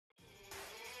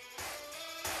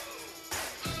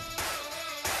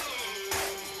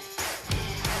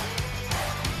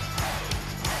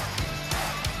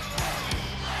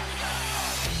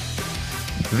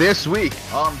This week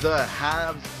on the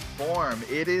Habs Forum,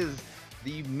 it is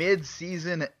the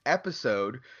mid-season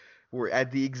episode. We're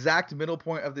at the exact middle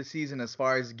point of the season as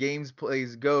far as games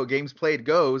played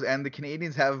goes, and the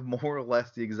Canadiens have more or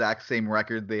less the exact same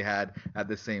record they had at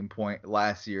the same point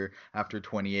last year after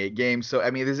 28 games. So I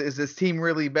mean, is this team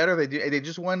really better? They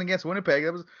just won against Winnipeg.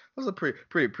 That was a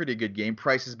pretty good game.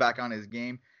 Price is back on his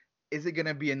game. Is it going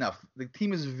to be enough? The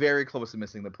team is very close to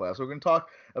missing the playoffs. So we're going to talk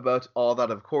about all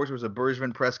that. Of course, there was a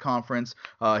Bergevin press conference,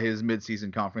 his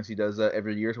mid-season conference. He does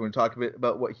every year. So we're going to talk a bit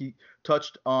about what he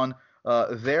touched on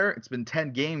there. It's been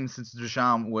 10 games since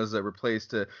Duchamp was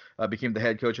replaced to became the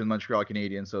head coach of the Montreal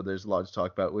Canadiens. So there's a lot to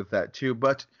talk about with that too.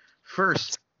 But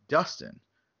first, Dustin,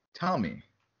 tell me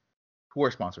who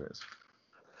our sponsor is.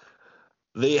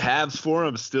 The Habs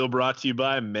Forum still brought to you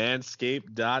by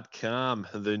Manscaped.com.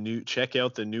 Check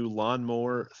out the new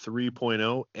Lawnmower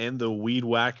 3.0 and the Weed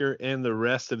Whacker and the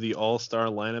rest of the all-star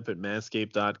lineup at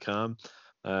Manscaped.com.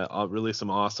 Really some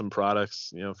awesome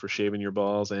products, for shaving your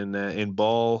balls and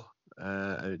ball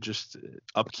just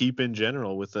upkeep in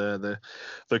general with the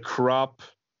crop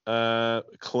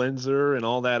cleanser and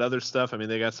all that other stuff. I mean,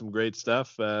 they got some great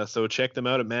stuff. So check them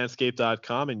out at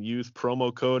Manscaped.com and use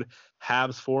promo code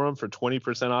HabsForum for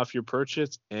 20% off your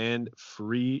purchase and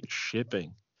free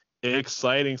shipping.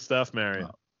 Exciting stuff, Marion.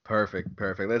 Oh, perfect.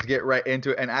 Let's get right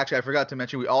into it. And actually, I forgot to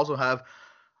mention, we also have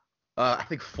I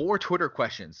think 4 Twitter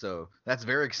questions, so that's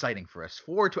very exciting for us.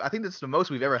 I think that's the most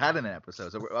we've ever had in an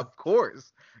episode. So we're, of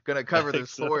course, gonna cover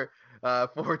this 4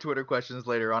 Twitter questions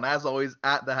later on. As always,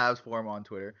 at the Habs Forum on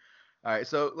Twitter. All right,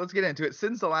 so let's get into it.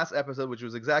 Since the last episode, which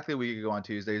was exactly a week ago on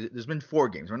Tuesday, there's been 4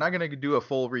 games. We're not gonna do a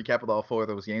full recap of all 4 of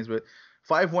those games, but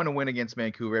 5-1 win against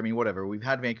Vancouver. I mean, whatever. We've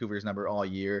had Vancouver's number all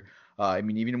year. I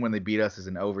mean, even when they beat us is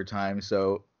in overtime.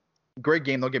 So great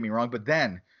game. Don't get me wrong, but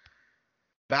then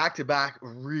back-to-back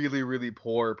really, really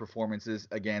poor performances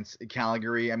against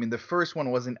Calgary. I mean, the first one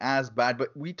wasn't as bad,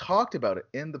 but we talked about it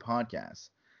in the podcast,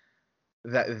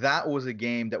 that was a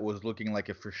game that was looking like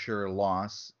a for sure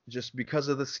loss just because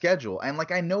of the schedule. And,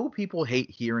 I know people hate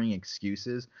hearing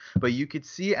excuses, but you could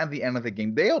see at the end of the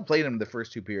game, they outplayed them the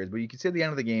first 2 periods, but you could see at the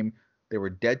end of the game, they were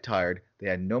dead tired. They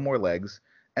had no more legs.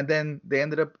 And then they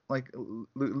ended up,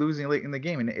 losing late in the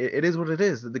game. And it is what it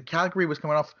is. The Calgary was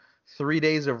coming off 3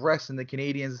 days of rest, and the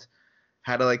Canadiens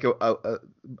had a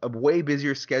way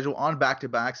busier schedule on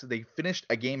back-to-backs. So they finished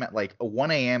a game at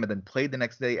 1 a.m. and then played the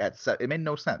next day at 7. It made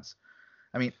no sense.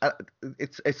 I mean,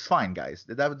 it's fine, guys.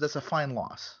 That's a fine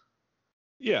loss.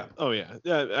 Yeah. Oh, yeah.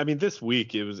 I mean, this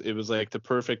week it was like the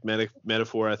perfect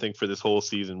metaphor, I think, for this whole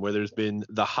season, where there's been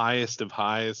the highest of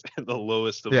highs and the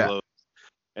lowest of lows.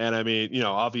 And I mean,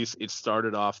 obviously it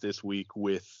started off this week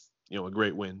with, a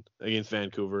great win against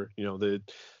Vancouver.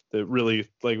 The really,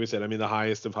 like we said, I mean, the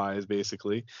highest of highs,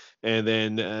 basically. And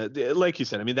then, like you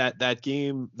said, I mean, that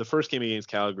game, the first game against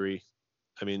Calgary,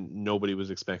 I mean, nobody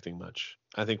was expecting much.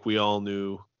 I think we all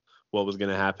knew what was going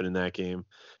to happen in that game.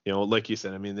 Like you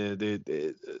said, I mean,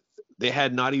 they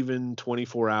had not even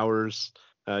 24 hours,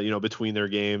 between their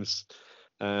games.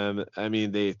 I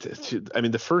mean,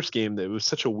 the first game, it was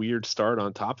such a weird start.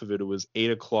 On top of it, it was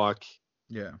 8 o'clock.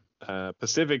 Yeah.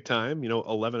 Pacific time,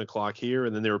 11 o'clock here,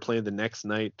 and then they were playing the next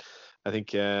night. I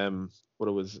think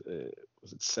was it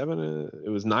 7? It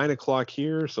was 9 o'clock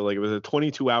here, so it was a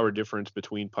 22-hour difference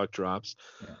between puck drops.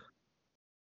 Yeah.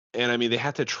 And I mean, they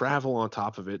had to travel on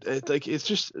top of it. It's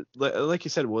just like you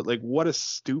said, what a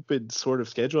stupid sort of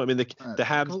schedule. I mean, the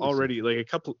Habs already a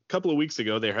couple of weeks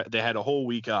ago they had a whole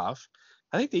week off.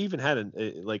 I think they even had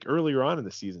earlier on in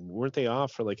the season, weren't they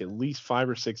off for at least 5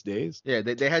 or 6 days? Yeah,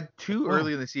 they had 2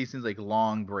 early in the season,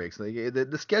 long breaks.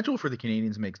 The schedule for the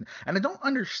Canadiens makes, and I don't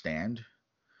understand.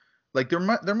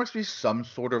 There must be some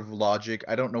sort of logic.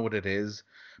 I don't know what it is,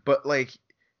 but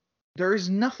there is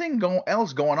nothing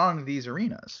else going on in these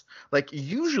arenas.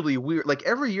 Usually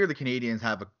every year the Canadiens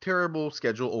have a terrible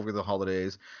schedule over the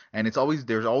holidays, and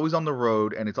they're always on the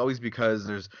road, and it's always because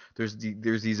there's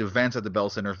these events at the Bell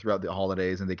Center throughout the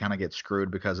holidays, and they kind of get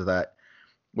screwed because of that,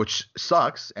 which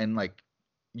sucks, and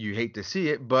you hate to see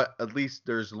it, but at least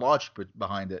there's logic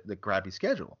behind the crappy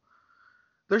schedule.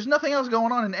 There's nothing else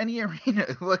going on in any arena.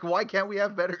 Why can't we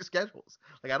have better schedules?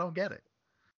 I don't get it.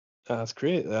 That's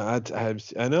great.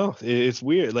 I know it's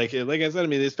weird. Like I said, I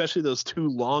mean, especially those 2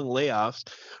 long layoffs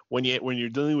when you're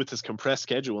dealing with this compressed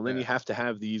schedule, and then you have to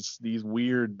have these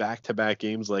weird back-to-back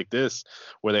games like this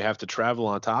where they have to travel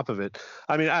on top of it.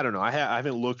 I mean, I don't know. I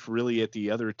haven't looked really at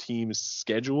the other teams'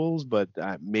 schedules, but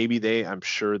maybe I'm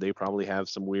sure they probably have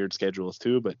some weird schedules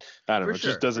too. But I don't know. It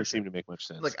just doesn't seem to make much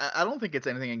sense. I don't think it's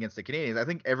anything against the Canadiens. I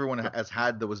think everyone has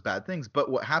had those bad things. But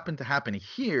what happened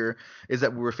here is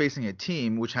that we were facing a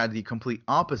team which had had the complete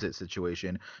opposite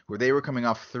situation where they were coming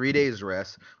off 3 days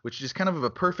rest, which is kind of a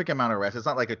perfect amount of rest. It's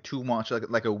not like a too much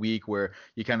like a week where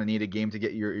you kind of need a game to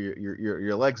get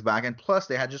your legs back. And plus,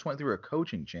 they had just went through a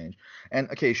coaching change. And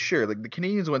okay, sure, like the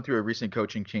Canadians went through a recent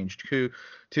coaching change too.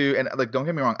 And like, don't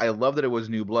get me wrong, I love that it was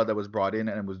new blood that was brought in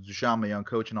and it was Duchamp, a young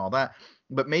coach, and all that.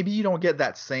 But maybe you don't get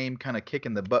that same kind of kick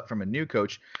in the butt from a new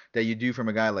coach that you do from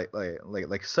a guy like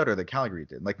Sutter that Calgary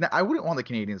did. Like, I wouldn't want the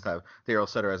Canadians to have Daryl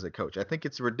Sutter as a coach. I think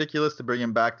it's ridiculous to bring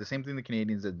him back. The same thing the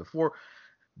Canadians did before,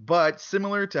 but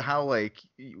similar to how like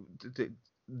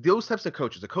those types of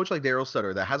coaches, a coach like Daryl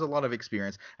Sutter that has a lot of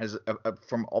experience, has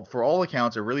for all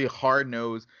accounts a really hard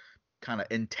nosed kind of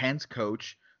intense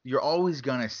coach, you're always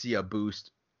gonna see a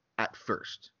boost at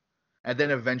first, and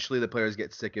then eventually the players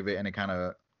get sick of it and it kind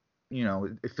of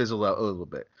it fizzled out a little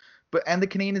bit. And the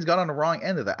Canadians got on the wrong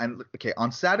end of that. And okay,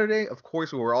 on Saturday, of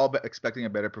course, we were all expecting a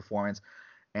better performance,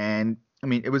 and I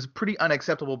mean, it was a pretty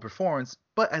unacceptable performance.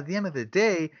 But at the end of the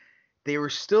day, they were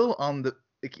still on the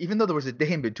like, even though there was a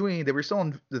day in between, they were still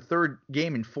on the third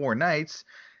game in 4 nights.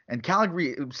 And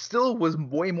Calgary still was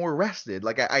way more rested.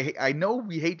 Like I know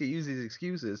we hate to use these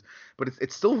excuses, but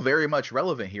it's still very much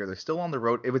relevant here. They're still on the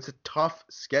road. It was a tough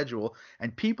schedule,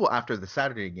 and people after the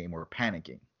Saturday game were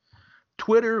panicking.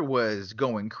 Twitter was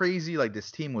going crazy, like this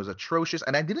team was atrocious,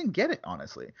 and I didn't get it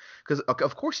honestly, because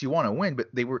of course you want to win, but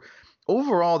they were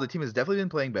overall the team has definitely been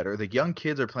playing better. The young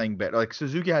kids are playing better. Like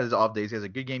Suzuki had his off days. He has a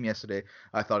good game yesterday,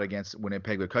 I thought, against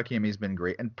Winnipeg. But Kotkaniemi's been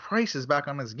great, and Price is back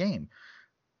on his game.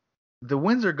 The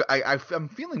wins are. I'm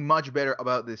feeling much better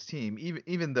about this team,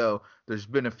 even though there's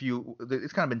been a few.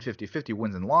 It's kind of been 50-50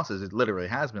 wins and losses. It literally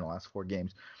has been the last 4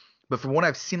 games. But from what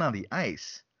I've seen on the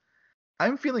ice,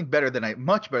 I'm feeling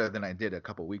much better than I did a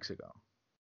couple weeks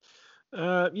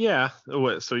ago. Yeah.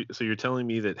 What? So you're telling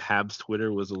me that Habs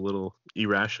Twitter was a little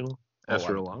irrational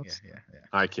after a loss? Yeah.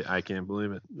 I can't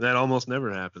believe it. That almost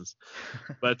never happens.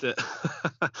 But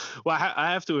well,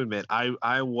 I have to admit,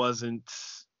 I wasn't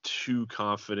too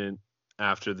confident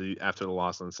after the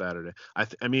loss on Saturday.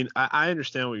 I mean, I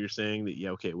understand what you're saying, that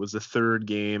okay, it was the third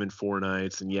game in 4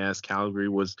 nights, and yes, Calgary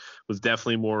was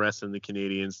definitely more rest than the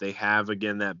Canadians. They have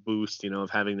again that boost,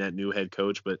 of having that new head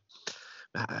coach, but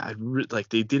like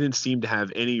they didn't seem to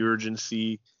have any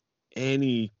urgency. I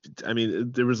mean,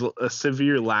 there was a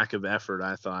severe lack of effort,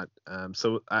 I thought.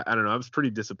 So I don't know. I was pretty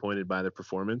disappointed by the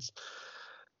performance,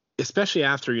 especially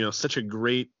after such a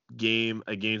great game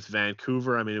against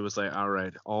Vancouver. I mean, it was like, all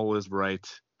right, all is right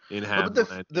in half.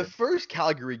 But the first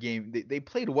Calgary game, they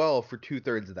played well for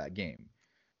 2/3 of that game.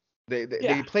 They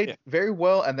played very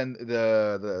well, and then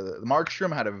the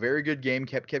Markstrom had a very good game,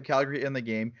 kept Calgary in the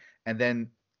game, and then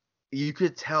you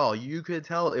could tell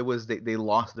it was they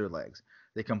lost their legs.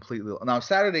 They completely. Now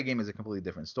Saturday game is a completely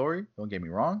different story. Don't get me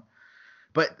wrong,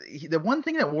 but the one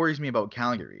thing that worries me about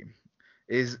Calgary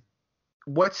is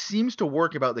what seems to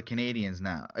work about the Canadians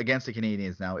now against the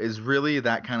Canadians now is really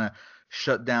that kind of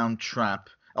shutdown trap.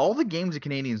 All the games the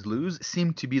Canadians lose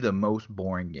seem to be the most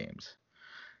boring games.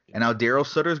 And now Daryl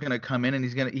Sutter is going to come in and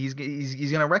he's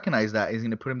gonna recognize that. He's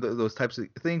going to put him those types of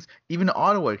things. Even the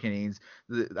Ottawa Canadians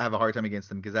have a hard time against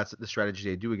them because that's the strategy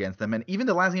they do against them. And even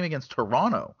the last game against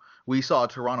Toronto, we saw a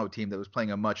Toronto team that was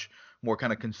playing a much more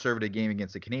kind of conservative game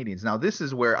against the Canadians. Now this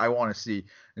is where I want to see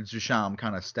Duchamp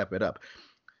kind of step it up,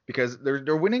 because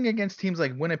they're winning against teams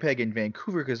like Winnipeg and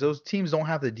Vancouver because those teams don't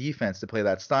have the defense to play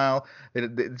that style.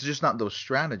 It's just not those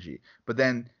strategy. But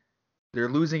then they're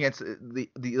losing against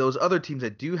those other teams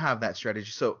that do have that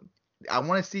strategy. So I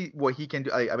want to see what he can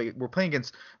do. I mean, we're playing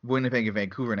against Winnipeg and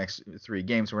Vancouver next 3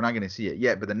 games, so we're not going to see it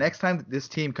yet. But the next time this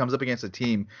team comes up against a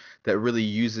team that really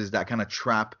uses that kind of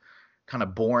trap, kind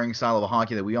of boring style of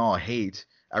hockey that we all hate,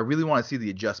 I really want to see the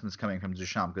adjustments coming from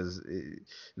Duchamp, because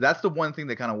that's the one thing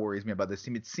that kind of worries me about this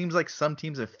team. It seems like some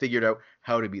teams have figured out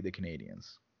how to beat the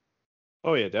Canadians.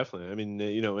 Oh yeah, definitely. I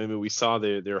mean, we saw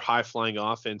their high flying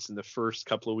offense in the first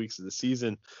couple of weeks of the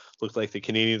season. Looked like the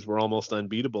Canadians were almost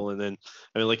unbeatable, and then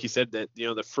I mean, like you said, that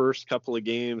the first couple of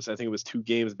games, I think it was 2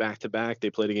 games back to back, they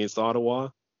played against Ottawa,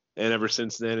 and ever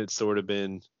since then it's sort of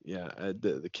been a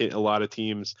lot of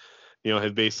teams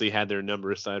have basically had their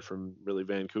number, aside from really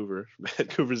Vancouver.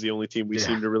 Vancouver's the only team we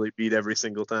seem to really beat every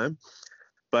single time.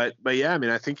 But yeah, I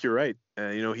mean, I think you're right.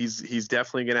 He's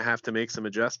definitely going to have to make some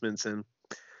adjustments, and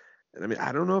I mean,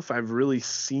 I don't know if I've really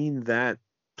seen that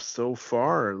so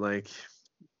far. Like,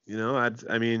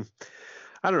 I mean,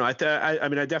 I don't know. I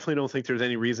mean, I definitely don't think there's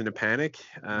any reason to panic.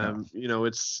 No.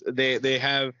 It's they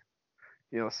have,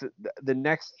 so the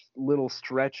next little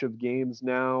stretch of games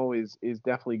now is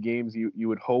definitely games you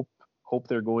would hope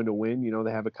they're going to win.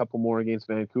 They have a couple more against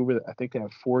Vancouver. I think they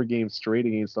have 4 games straight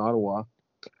against Ottawa.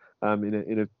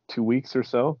 in 2 weeks or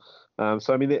so.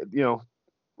 So I mean,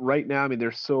 right now, I mean,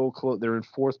 they're so close. They're in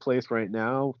fourth place right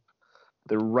now.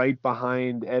 They're right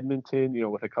behind Edmonton,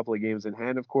 with a couple of games in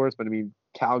hand, of course. But I mean,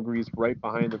 Calgary's right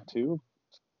behind them too.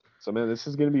 So man, this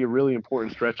is going to be a really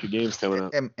important stretch of games coming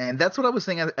up. And that's what I was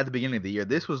saying at the beginning of the year.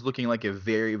 This was looking like a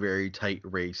very, very tight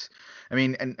race. I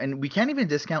mean, and we can't even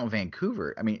discount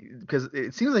Vancouver. I mean, because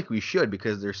it seems like we should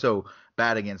because they're so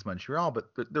bad against Montreal, but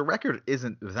the record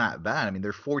isn't that bad. I mean,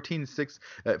 they're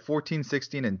 14-6, 14,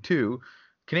 16, and 2.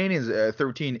 Canadians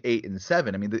 13, 8, and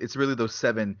 7. I mean, it's really those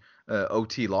 7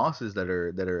 OT losses that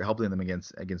are helping them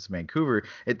against Vancouver.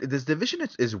 This division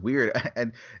is weird,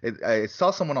 and I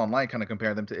saw someone online kind of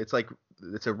compare them to.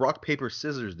 It's a rock paper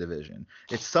scissors division.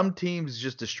 It's some teams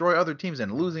just destroy other teams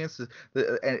and lose against and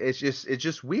it's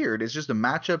just weird. It's just the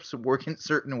matchups work in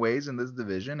certain ways in this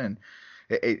division, and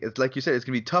it's like you said, it's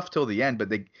gonna be tough till the end.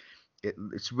 But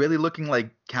it's really looking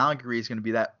like Calgary is gonna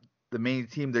be the main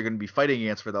team they're gonna be fighting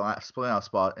against for the last playoff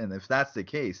spot. And if that's the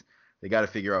case, they got to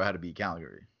figure out how to beat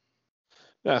Calgary.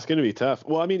 Yeah, it's going to be tough.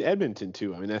 Well, I mean, Edmonton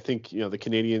too. I mean, I think the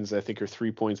Canadians, I think, are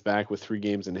 3 points back with 3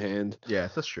 games in hand.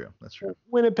 Yes, that's true. That's true.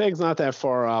 Winnipeg's not that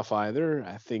far off either.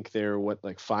 I think they're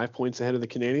like 5 points ahead of the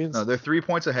Canadians. No, they're 3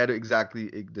 points ahead,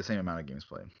 exactly the same amount of games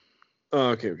played. Oh,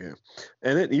 okay.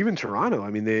 And then even Toronto. I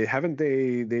mean,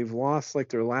 they've lost like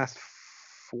their last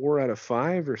 4 out of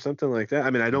 5 or something like that.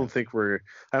 I mean, I don't think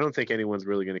anyone's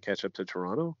really going to catch up to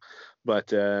Toronto,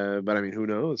 but I mean, who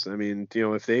knows? I mean,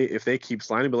 if they keep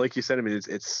sliding, but like you said, I mean,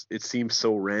 it seems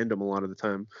so random a lot of the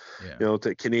time. Yeah.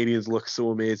 The Canadians look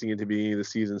so amazing at the beginning of the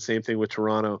season. Same thing with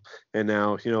Toronto, and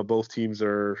now both teams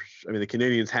are. I mean, the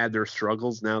Canadians had their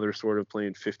struggles. Now they're sort of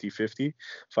playing 50-50,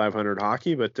 500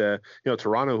 hockey, but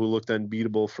Toronto, who looked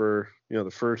unbeatable for the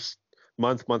first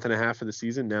month and a half of the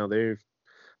season, now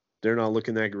they're not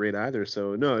looking that great either.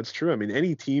 So no, it's true. I mean,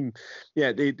 any team,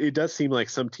 it does seem like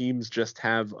some teams just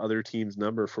have other teams'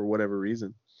 number for whatever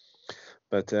reason.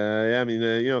 But I mean,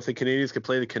 if the Canadians could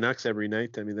play the Canucks every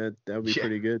night, I mean that would be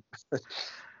pretty good.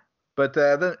 But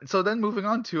then moving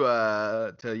on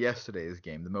to yesterday's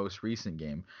game, the most recent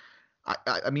game.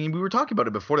 I mean, we were talking about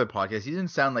it before the podcast. You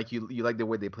didn't sound like you liked the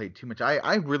way they played too much.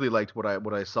 I really liked what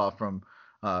I saw from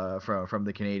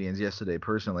the Canadians yesterday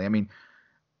personally. I mean,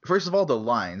 first of all, the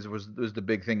lines was the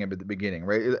big thing at the beginning,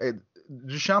 right?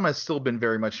 Duchamp has still been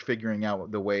very much figuring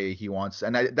out the way he wants,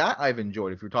 and that I've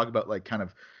enjoyed. If you're talking about like kind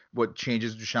of what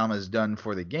changes Duchamp has done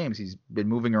for the games, he's been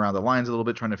moving around the lines a little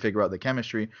bit, trying to figure out the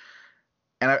chemistry.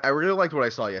 And I really liked what I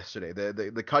saw yesterday.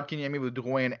 The Kotkaniemi with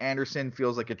Drouin and Anderson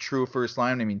feels like a true first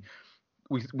line. I mean,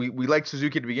 we liked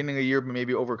Suzuki at the beginning of the year,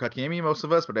 maybe over Kotkaniemi, most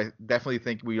of us, but I definitely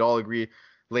think we all agree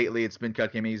lately it's been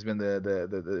Kotkaniemi. He's been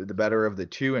the better of the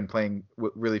two and playing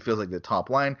what really feels like the top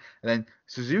line. And then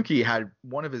Suzuki had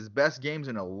one of his best games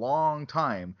in a long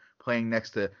time playing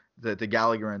next to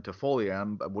Gallagher and Toffoli.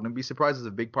 I wouldn't be surprised if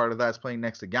a big part of that is playing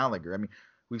next to Gallagher. I mean,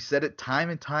 we've said it time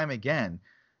and time again.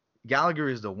 Gallagher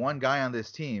is the one guy on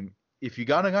this team. If you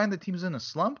got a guy on the team's in a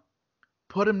slump,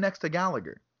 put him next to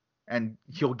Gallagher, and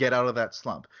he'll get out of that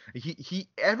slump.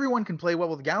 Everyone can play well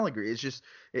with Gallagher. It's just,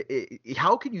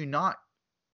 how can you not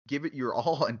give it your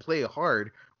all and play hard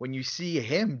when you see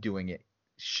him doing it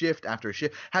shift after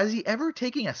shift? Has he ever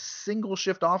taken a single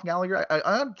shift off, Gallagher?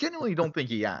 I genuinely don't think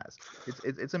he has.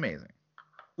 It's amazing.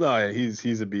 No, yeah,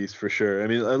 he's a beast for sure. I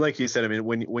mean, like you said, I mean,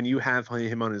 when you have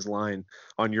him on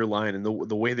your line, and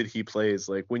the way that he plays,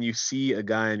 like when you see a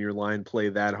guy on your line play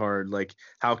that hard, like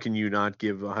how can you not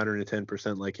give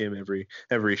 110% like him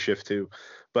every shift too?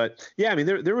 But yeah, I mean,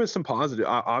 there was some positive.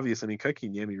 Obvious, I mean,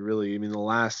 Kotkaniemi really, I mean, the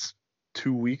last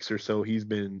 2 weeks or so, he's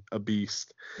been a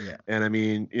beast. Yeah. And I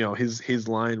mean, his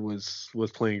line was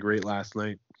playing great last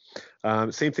night.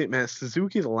 Same thing, man.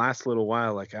 Suzuki, the last little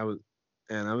while, like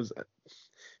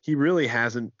he really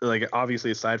hasn't, like, obviously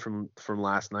aside from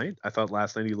last night. I thought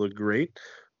last night he looked great,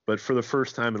 but for the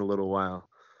first time in a little while,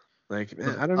 like,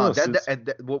 man, I don't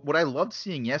know. What I loved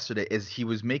seeing yesterday is he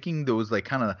was making those like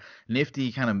kind of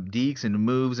nifty kind of dekes and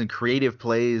moves and creative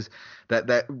plays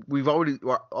that we've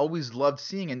always loved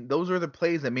seeing, and those are the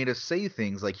plays that made us say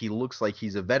things like he looks like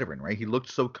he's a veteran, right? He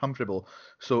looked so comfortable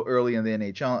so early in the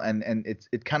NHL, and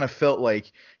it kind of felt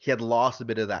like he had lost a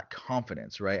bit of that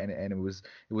confidence, right? And it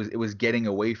was getting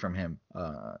away from him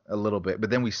a little bit, but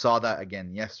then we saw that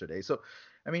again yesterday. So,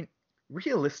 I mean,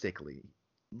 realistically,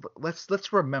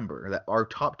 let's remember that our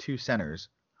top 2 centers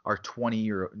are 20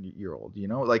 year old,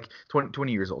 like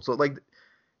 20 years old. So like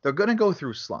they're gonna go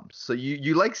through slumps. So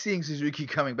you like seeing Suzuki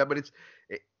coming back, but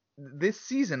this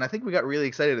season I think we got really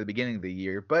excited at the beginning of the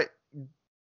year, but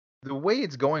the way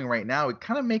it's going right now, it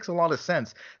kind of makes a lot of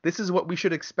sense. This is what we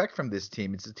should expect from this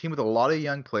team. It's a team with a lot of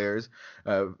young players.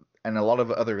 and a lot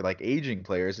of other like aging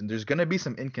players, and there's gonna be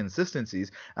some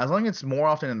inconsistencies. As long as it's more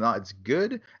often than not, it's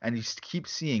good, and you keep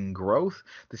seeing growth.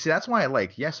 See, that's why I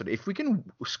like yesterday. If we can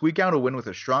squeak out a win with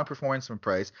a strong performance from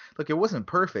Price, look, it wasn't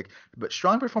perfect, but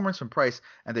strong performance from Price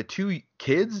and the two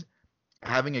kids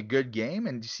having a good game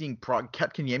and seeing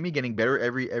Kotkaniemi getting better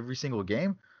every single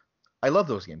game. I love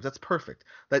those games. That's perfect.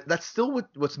 That's still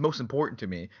what's most important to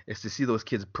me is to see those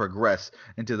kids progress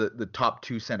into the top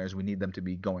two centers we need them to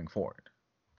be going forward.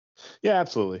 Yeah,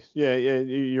 absolutely. Yeah,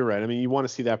 you're right. I mean, you want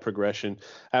to see that progression.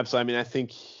 Absolutely. I mean,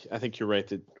 I think you're right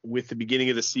that with the beginning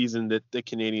of the season that the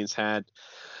Canadians had,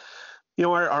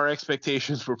 our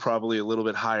expectations were probably a little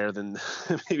bit higher than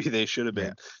maybe they should have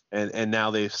Yeah. been. And now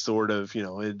they've sort of,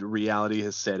 reality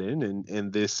has set in,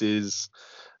 and this is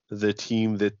the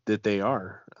team that they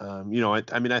are. I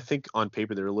mean, I think on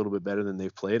paper they're a little bit better than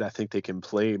they've played. I think they can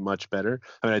play much better.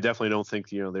 I mean, I definitely don't think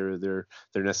they're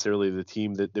necessarily the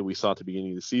team that we saw at the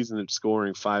beginning of the season that's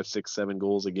scoring 5, 6, 7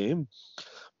 goals a game.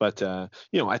 But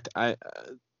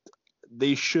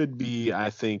they should be, I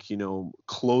think,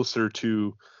 closer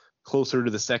to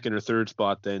the second or third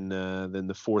spot than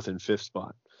the fourth and fifth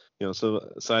spot. So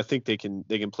I think they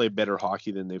can play better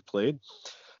hockey than they've played.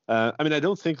 I mean, I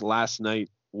don't think last night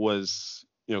was,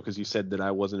 because you said that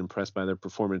I wasn't impressed by their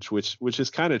performance, which is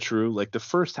kind of true. Like the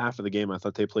first half of the game, I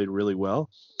thought they played really well.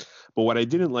 But what I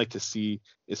didn't like to see,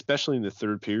 especially in the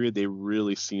third period, they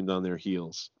really seemed on their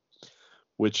heels,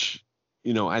 which,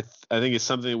 I think is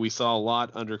something that we saw a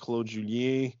lot under Claude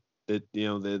Julien, that,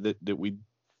 that we,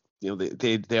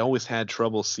 they always had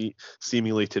trouble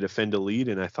seemingly to defend a lead.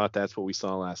 And I thought that's what we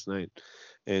saw last night.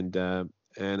 And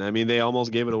I mean, they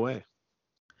almost gave it away.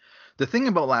 The thing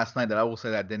about last night that I will say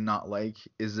that I did not like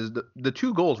is the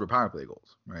two goals were power play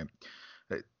goals, right?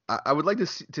 I would like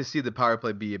to see the power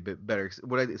play be a bit better.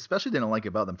 What I especially didn't like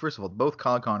about them, first of all, both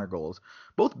Kyle Connor goals,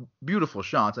 both beautiful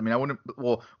shots. I mean, I wouldn't.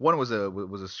 Well, one was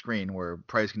a screen where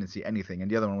Price couldn't see anything,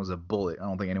 and the other one was a bullet. I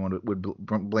don't think anyone would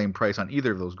blame Price on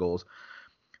either of those goals.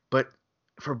 But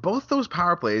for both those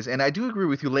power plays, and I do agree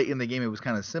with you, late in the game it was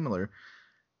kind of similar.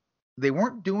 They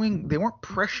weren't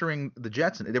pressuring the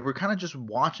Jets. They were kind of just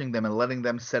watching them and letting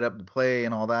them set up the play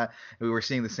and all that. And we were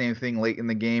seeing the same thing late in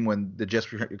the game when the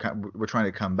Jets were trying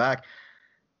to come back.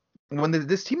 When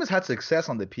this team has had success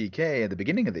on the PK at the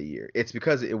beginning of the year, it's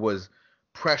because it was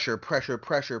pressure,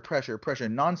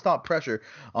 nonstop pressure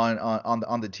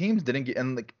on the teams. Didn't get,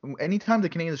 and like anytime the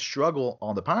Canadians struggle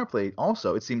on the power play,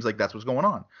 also it seems like that's what's going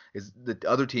on. Is the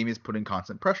other team is putting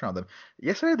constant pressure on them.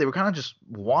 Yesterday they were kind of just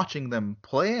watching them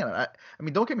play, and I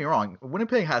mean, don't get me wrong,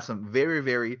 Winnipeg has some very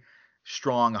very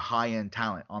strong high end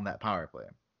talent on that power play.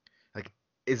 Like,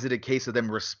 is it a case of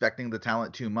them respecting the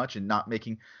talent too much and not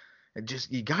making? Just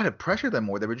you got to pressure them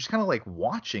more. They were just kind of like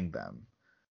watching them.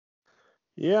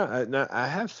 Yeah, I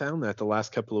have found that the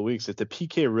last couple of weeks that the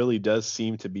PK really does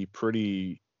seem to be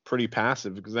pretty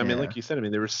passive, because I mean, Yeah. like you said, I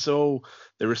mean, they were so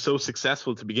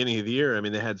successful at the beginning of the year. I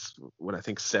mean, they had what I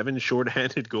think 7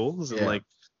 shorthanded goals in Yeah. like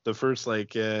the first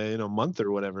month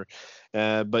or whatever.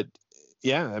 But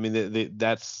yeah, I mean,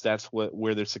 that's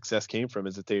where their success came from,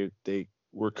 is that they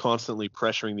were constantly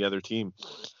pressuring the other team,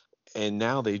 and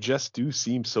now they just do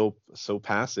seem so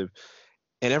passive.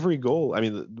 And every goal, I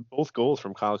mean, both goals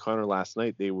from Kyle Connor last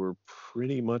night, they were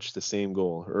pretty much the same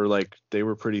goal, or like they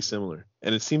were pretty similar.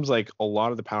 And it seems like a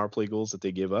lot of the power play goals that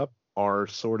they give up are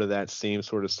sort of that same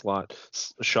sort of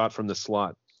shot from the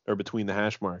slot or between the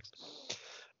hash marks.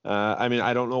 I mean,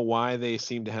 I don't know why they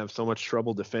seem to have so much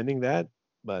trouble defending that,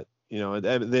 but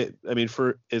I mean,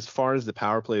 for as far as the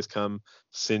power plays come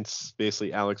since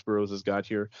basically Alex Burrows has got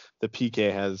here, the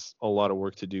PK has a lot of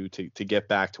work to do to get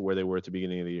back to where they were at the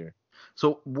beginning of the year.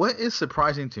 So what is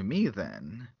surprising to me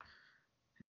then,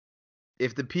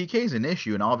 if the PK is an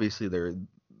issue, and obviously they're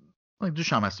like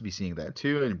Duchamp has to be seeing that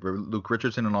too, and Luke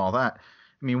Richardson and all that.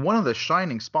 I mean, one of the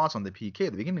shining spots on the PK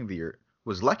at the beginning of the year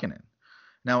was Lehkonen.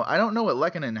 Now I don't know what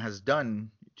Lehkonen has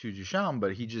done to Duchamp,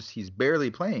 but he's barely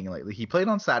playing lately. He played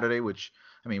on Saturday, which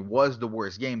I mean was the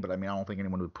worst game, but I mean I don't think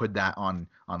anyone would put that on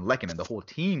Lehkonen. The whole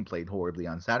team played horribly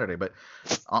on Saturday, but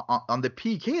on the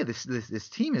PK, this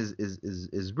team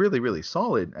is really really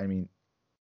solid. I mean,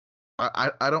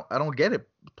 I don't get it.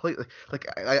 Play like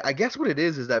I guess what it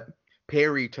is that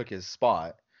Perry took his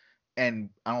spot, and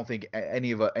I don't think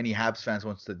any Habs fans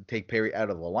wants to take Perry out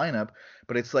of the lineup.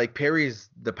 But it's like Perry's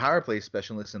the power play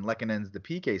specialist and Lekkonen's the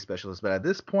PK specialist. But at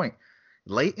this point,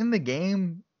 late in the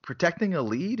game, protecting a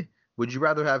lead, would you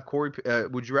rather have Corey?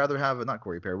 Would you rather have not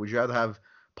Corey Perry? Would you rather have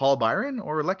Paul Byron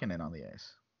or Lekkonen on the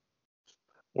ice?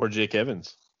 Or Jake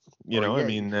Evans. You Or know, I yeah,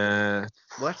 mean, well,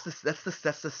 that's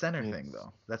the center yeah. thing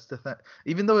though. That's the thing.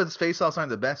 Even though his faceoffs aren't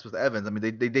the best with Evans, I mean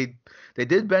they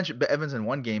did bench Evans in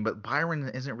one game, but Byron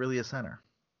isn't really a center.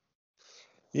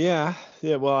 Yeah,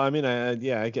 yeah. Well, I mean, I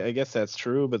guess that's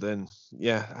true, but then,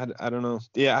 yeah, I don't know.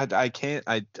 Yeah, I can't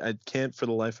for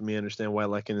the life of me understand why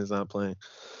Lekin is not playing.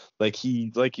 Like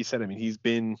you said, I mean,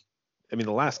 I mean,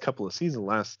 the last couple of seasons,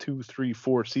 last 2, 3,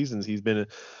 4 seasons, he's been,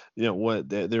 what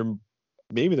they're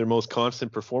maybe their most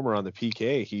constant performer on the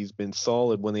PK. He's been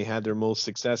solid when they had their most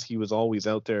success. He was always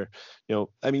out there.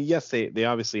 I mean, yes, they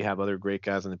obviously have other great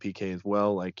guys on the PK as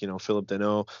well, like Philip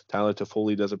Deneau, Tyler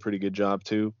Toffoli does a pretty good job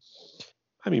too.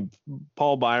 I mean,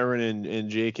 Paul Byron and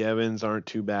Jake Evans aren't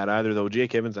too bad either, though.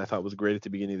 Jake Evans, I thought, was great at the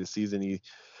beginning of the season. He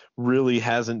really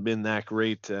hasn't been that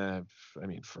great. I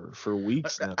mean, for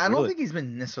weeks now, I don't really. think he's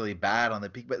been necessarily bad on the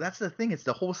peak, but that's the thing. It's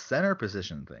the whole center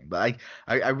position thing. But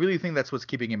I really think that's what's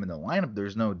keeping him in the lineup.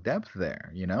 There's no depth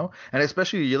there, and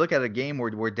especially you look at a game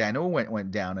where Dano went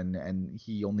down and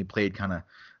he only played kind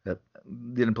of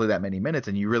didn't play that many minutes,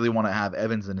 and you really want to have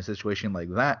Evans in a situation like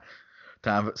that to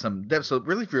have some depth. So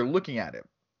really, if you're looking at it,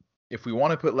 if we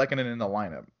want to put Lehkonen in the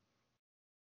lineup,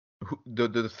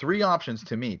 the three options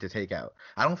to me to take out.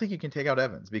 I don't think you can take out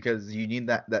Evans because you need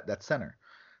that center.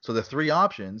 So the three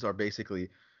options are basically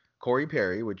Corey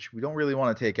Perry, which we don't really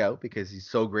want to take out because he's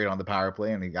so great on the power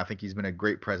play, and I think he's been a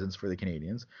great presence for the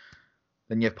Canadians.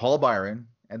 Then you have Paul Byron,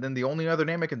 and then the only other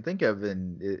name I can think of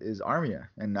is Armia.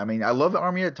 And I mean, I love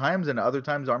Armia at times, and other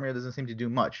times Armia doesn't seem to do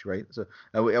much, right? So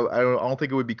I don't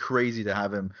think it would be crazy to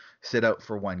have him sit out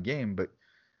for one game, but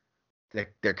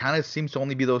there kind of seems to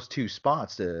only be those two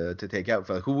spots to take out.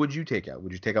 Who would you take out?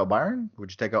 Would you take out Byron?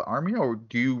 Would you take out Armia? Or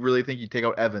do you really think you take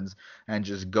out Evans and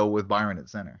just go with Byron at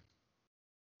center?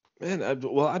 Man,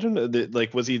 well, I don't know.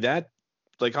 Like, was he that?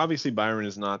 Like, obviously, Byron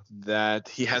is not that.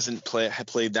 He hasn't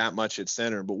played that much at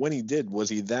center. But when he did, was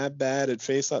he that bad at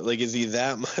faceoff? Like, is he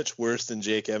that much worse than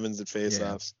Jake Evans at Yeah,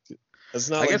 faceoffs? It's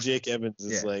not I like guess. Jake Evans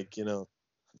is Yeah, like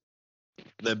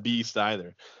the beast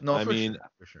either. no, I for mean, sure,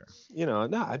 for sure.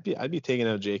 no, I'd be taking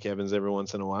out Jake Evans every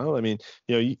once in a while. I mean,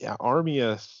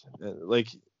 Armia, like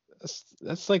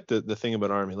that's like the thing about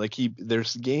Army. Like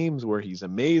there's games where he's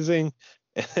amazing,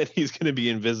 and then he's going to be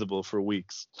invisible for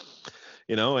weeks.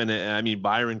 And I mean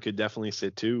Byron could definitely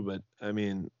sit too, but I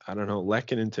mean I don't know.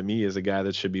 Lehkonen to me is a guy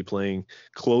that should be playing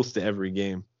close to every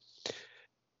game.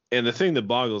 And the thing that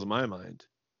boggles my mind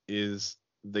is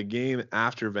the game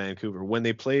after Vancouver when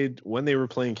they were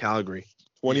playing Calgary,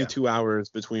 Yeah, 22 hours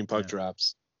between puck yeah.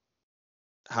 drops.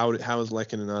 How is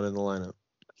Lehkonen not in the lineup?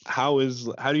 How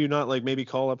do you not like maybe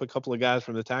call up a couple of guys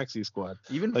from the taxi squad?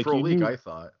 Even Like you Frolik, knew. I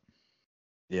thought.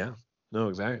 Yeah. No,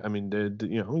 exactly. I mean,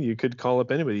 you could call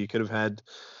up anybody. You could have had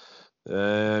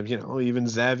even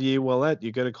Xavier Ouellet.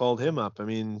 You could have called him up. I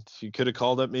mean, you could have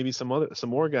called up maybe some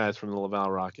more guys from the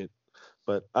Laval Rocket.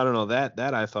 But I don't know, that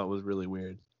I thought was really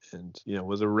weird, and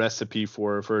was a recipe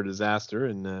for a disaster.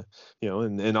 And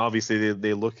and obviously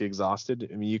they look exhausted.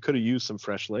 I mean, you could have used some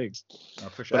fresh legs. No,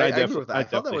 for sure. But I agree with that. I I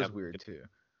thought that definitely was have weird too.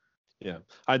 yeah,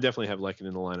 I definitely have Lycan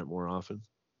in the lineup more often.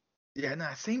 Yeah, no,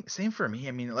 same for me.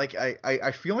 I mean, like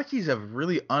I feel like he's a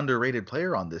really underrated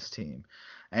player on this team,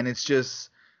 and it's just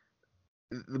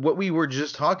what we were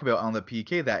just talking about on the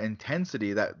PK, that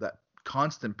intensity, that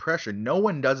constant pressure. No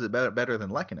one does it better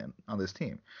than Lehkonen on this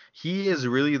team. He is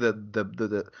really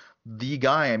the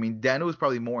guy. I mean, Dano is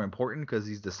probably more important because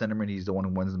he's the centerman. He's the one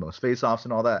who wins the most faceoffs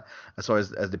and all that as far as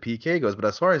the PK goes. But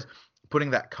as far as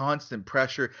putting that constant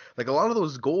pressure, like a lot of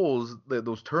those goals,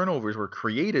 those turnovers were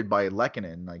created by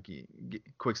Lehkonen, like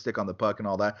quick stick on the puck and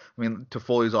all that. I mean,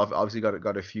 Toffoli's obviously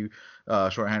got a few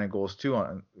shorthanded goals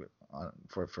too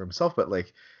for himself, but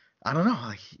like I don't know.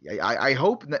 Like, I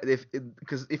hope that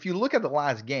because if you look at the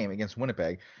last game against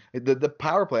Winnipeg, the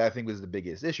power play I think was the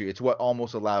biggest issue. It's what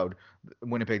almost allowed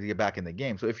Winnipeg to get back in the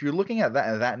game. So if you're looking at that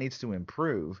and that needs to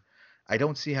improve, I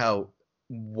don't see how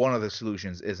one of the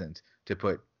solutions isn't to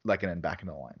put Lehkonen back in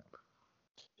the lineup.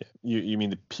 Yeah. You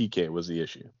mean the PK was the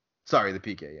issue? Sorry, the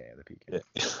PK. Yeah, the PK.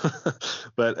 Yeah.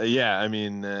 But yeah, I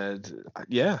mean,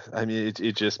 yeah, I mean,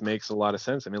 it just makes a lot of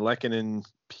sense. I mean, Lehkonen,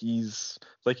 he's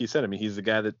like you said. I mean, he's the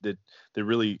guy that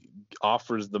really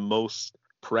offers the most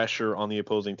pressure on the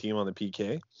opposing team on the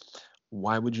PK.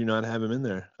 Why would you not have him in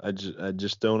there? I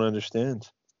just don't understand.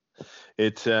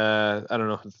 It's I don't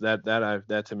know.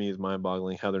 That to me is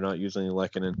mind-boggling how they're not using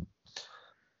Lehkonen.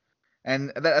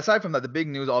 And aside from that, the big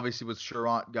news obviously was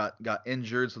Sherratt got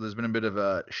injured, so there's been a bit of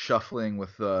a shuffling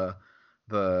with the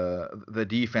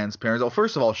defense pairs. Well,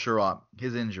 first of all, Sherratt,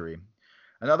 his injury.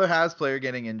 Another Habs player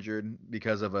getting injured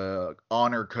because of a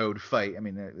honor code fight. I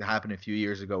mean, it happened a few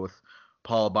years ago with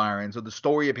Paul Byron. So the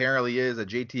story apparently is that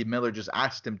JT Miller just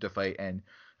asked him to fight, and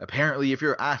apparently if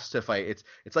you're asked to fight,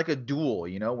 it's like a duel,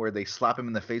 where they slap him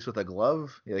in the face with a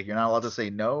glove. Like you're not allowed to say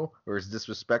no, or it's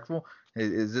disrespectful.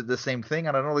 Is it the same thing?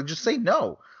 I don't know. Like just say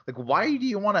no. Like why do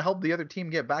you want to help the other team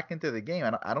get back into the game?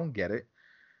 I don't get it.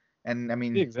 And I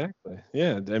mean, Exactly.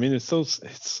 Yeah. I mean,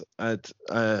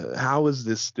 how is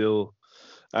this still?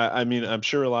 I mean, I'm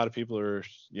sure a lot of people are,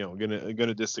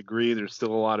 gonna disagree. There's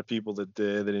still a lot of people that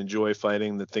enjoy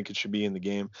fighting, that think it should be in the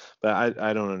game, but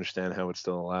I don't understand how it's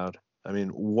still allowed. I mean,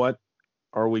 what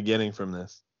are we getting from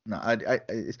this? no,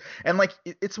 and like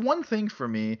it's one thing for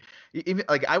me, even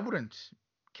like I wouldn't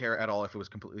care at all if it was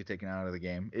completely taken out of the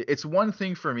game. It's one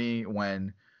thing for me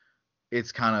when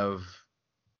it's kind of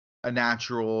a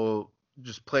natural,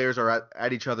 just players are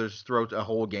at each other's throats a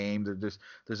whole game.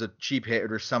 There's a cheap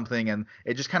hit or something, and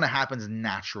it just kind of happens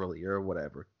naturally or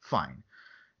whatever. Fine.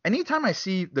 Anytime I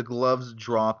see the gloves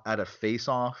drop at a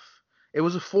face-off, it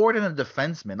was a forward and a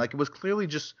defenseman. Like it was clearly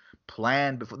just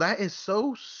planned before. That is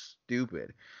so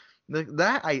stupid. Like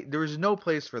that, there was no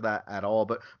place for that at all.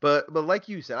 But like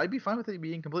you said, I'd be fine with it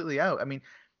being completely out. I mean,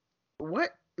 what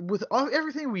with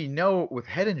everything we know with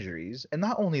head injuries, and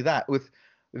not only that, with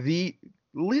the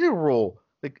literal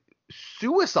like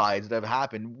suicides that have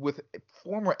happened with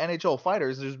former NHL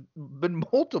fighters, there's been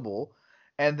multiple,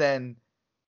 and then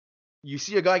you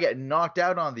see a guy get knocked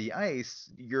out on the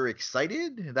ice, you're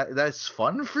excited? That's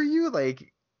fun for you?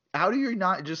 Like, how do you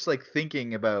not just like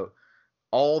thinking about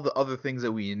all the other things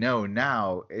that we know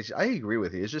now? I agree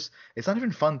with you. It's not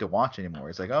even fun to watch anymore.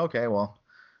 It's like, oh, okay, well,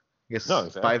 I No, guess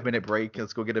exactly. 5 minute break.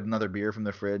 Let's go get another beer from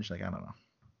the fridge. Like, I don't know.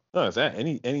 No, is that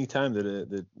any time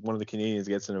that one of the Canadians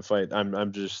gets in a fight,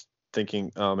 I'm just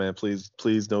thinking, oh man, please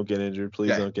don't get injured, please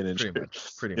Yeah, don't get pretty injured.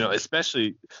 much, pretty much.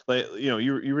 Especially like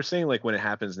you were saying like when it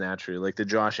happens naturally, like the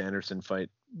Josh Anderson fight.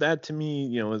 That to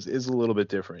me, is a little bit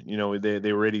different.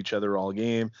 They were at each other all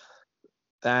game.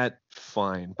 That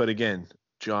fine, but again,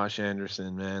 Josh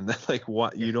Anderson, man, that's like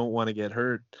what Yeah, you don't want to get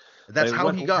hurt. that's Like how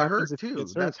he what got happens hurt if he too.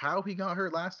 gets hurt? That's how he got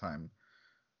hurt last time.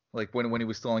 Like when he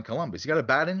was still in Columbus, he got a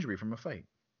bad injury from a fight.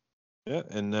 Yeah,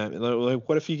 and like,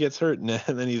 what if he gets hurt and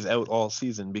then he's out all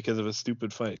season because of a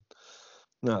stupid fight?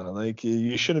 No, like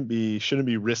you shouldn't be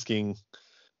risking.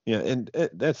 Yeah, and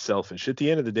that's selfish. At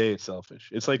the end of the day, it's selfish.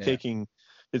 It's like Yeah. taking.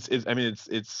 It's. I mean,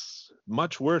 it's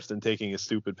much worse than taking a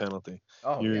stupid penalty.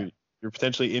 Oh yeah. You're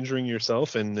potentially injuring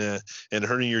yourself and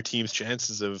hurting your team's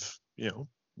chances of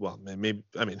well, maybe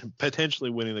I mean potentially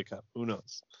winning the cup. Who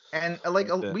knows? And like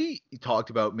But, we talked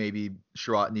about, maybe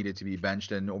Sherratt needed to be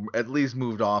benched and at least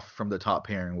moved off from the top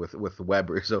pairing with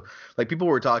Weber. So like people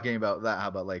were talking about that. How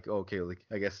about like okay, like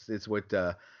I guess it's what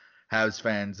Habs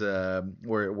fans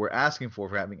were asking for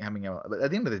having him. But at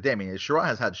the end of the day, I mean, Sherratt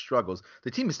has had struggles.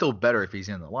 The team is still better if he's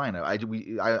in the lineup.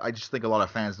 I just think a lot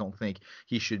of fans don't think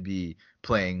he should be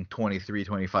playing 23,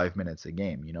 25 minutes a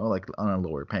game. Like on a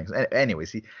lower paying.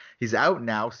 Anyways, he's out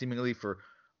now seemingly for,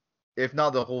 if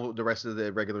not the rest of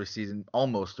the regular season,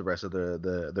 almost the rest of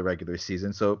the regular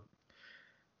season. So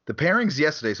the pairings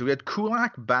yesterday. So we had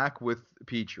Kulak back with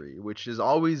Petrie, which has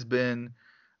always been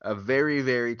a very,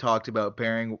 very talked about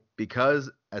pairing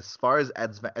because as far as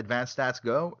advanced stats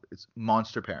go, it's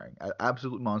monster pairing,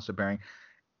 absolute monster pairing,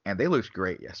 and they looked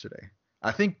great yesterday.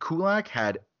 I think Kulak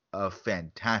had a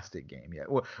fantastic game. Yeah,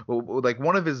 like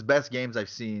one of his best games I've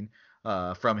seen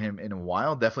from him in a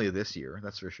while. Definitely this year,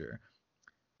 that's for sure.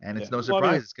 And yeah. it's no Well, I mean,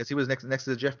 surprise because he was next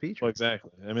to Jeff well, Petrie.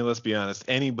 exactly. I mean, let's be honest.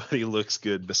 Anybody looks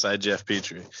good beside Jeff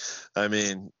Petrie. I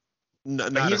mean,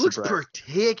 But not he a looks surprise.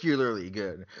 particularly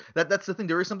good. That's the thing.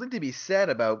 There is something to be said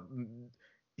about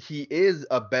he is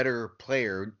a better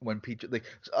player when Petrie, like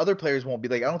other players won't be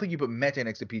like. I don't think you put Mete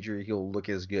next to Petrie, he'll look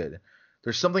as good.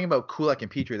 There's something about Kulak and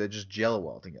Petrie that just gel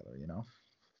well together.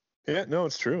 Yeah, no,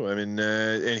 it's true. I mean,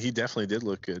 and he definitely did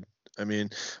look good. I mean,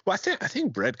 well, I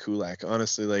think Brett Kulak,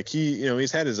 honestly, like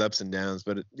he's had his ups and downs,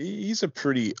 but he's a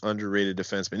pretty underrated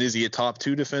defenseman. Is he a top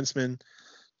two defenseman?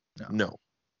 No. No,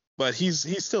 but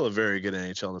he's still a very good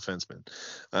NHL defenseman.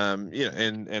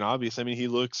 And obviously, I mean, he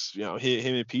looks,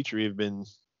 him and Petrie have been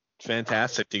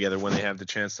fantastic together when they have the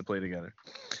chance to play together.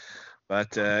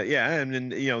 But yeah, and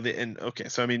then okay,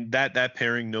 so I mean that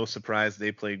pairing, no surprise,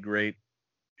 they played great,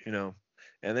 you know.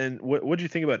 And then what do you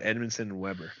think about Edmondson and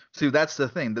Weber? See, that's the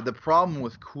thing. The problem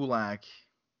with Kulak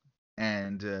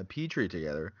and Petrie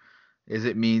together is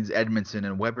it means Edmondson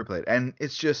and Weber played, and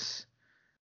that's just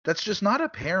not a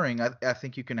pairing I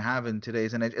think you can have in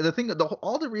today's NHL. The thing,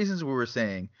 all the reasons we were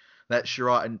saying that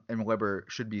Sherratt and Weber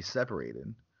should be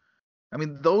separated. I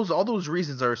mean, all those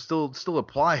reasons are still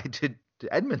apply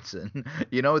to Edmondson.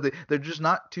 They're just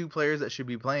not two players that should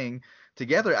be playing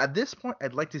together. At this point,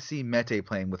 I'd like to see Mete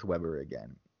playing with Weber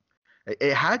again.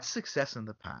 It had success in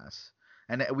the past.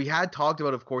 And we had talked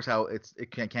about, of course, how it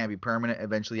can't be permanent.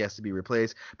 Eventually, has to be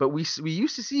replaced. But we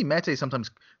used to see Mete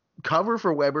sometimes cover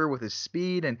for Weber with his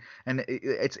speed, and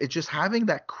it's just having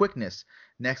that quickness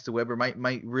next to Weber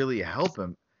might really help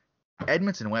him.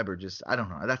 Edmondson and Weber, just I don't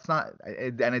know. That's not,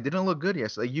 and it didn't look good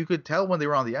yesterday. Like, you could tell when they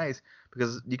were on the ice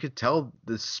because you could tell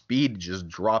the speed just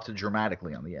dropped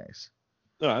dramatically on the ice.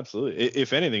 No, absolutely.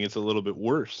 If anything, it's a little bit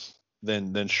worse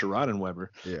than Sherrod and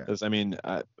Weber. Yeah. Because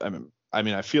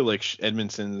I feel like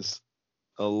Edmondson's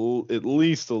at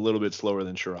least a little bit slower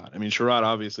than Sherrod. I mean, Sherrod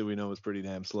obviously we know is pretty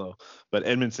damn slow, but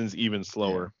Edmondson's even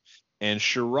slower. Yeah. And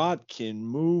Sherrod can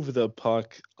move the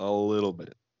puck a little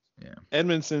bit. Yeah.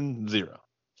 Edmondson, zero.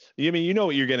 I mean, you know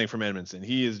what you're getting from Edmondson.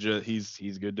 He is just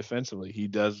he's good defensively. He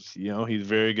does, he's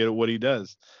very good at what he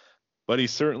does. But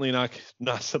he's certainly not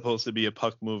supposed to be a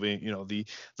puck moving,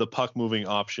 the puck moving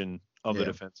option of the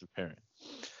defensive pairing.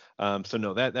 So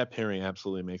no, that pairing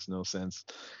absolutely makes no sense.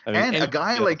 I mean, and a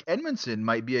guy like Edmondson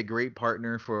might be a great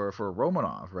partner for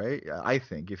Romanov, right? I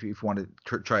think if you want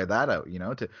to try that out,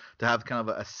 to have kind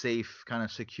of a safe, kind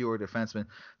of secure defenseman,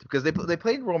 because they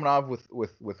played Romanov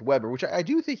with Weber, which I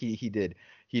do think he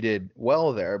did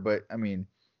well there. But I mean,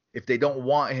 if they don't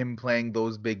want him playing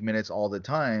those big minutes all the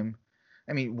time,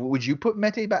 I mean, would you put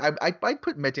Mete back? I'd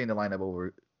put Mete in the lineup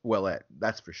over Ouellet,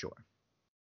 that's for sure.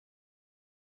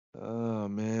 Oh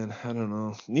man, I don't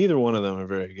know. Neither one of them are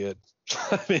very good.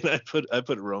 I mean, I put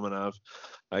Romanov,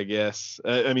 I guess.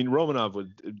 I mean, Romanov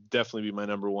would definitely be my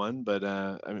number one, but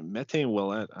I mean, Mete and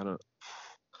Ouellet, I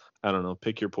don't know.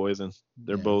 Pick your poison.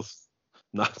 They're both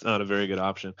not a very good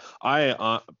option.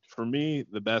 For me,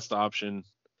 the best option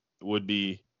would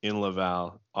be in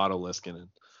Laval, Otto Leskinen.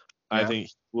 I think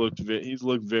he's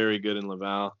looked very good in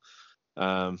Laval.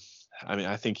 I mean,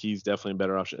 I think he's definitely a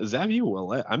better option. Xavier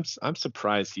Ouellet, I'm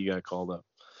surprised he got called up.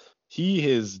 He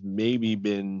has maybe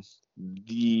been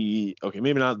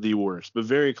maybe not the worst, but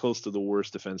very close to the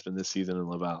worst defenseman this season in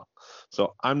Laval.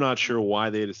 So I'm not sure why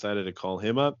they decided to call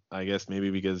him up. I guess maybe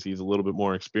because he's a little bit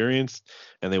more experienced,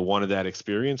 and they wanted that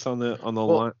experience on the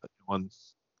line.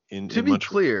 To be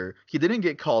clear, he didn't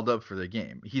get called up for the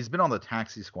game. He's been on the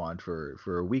taxi squad for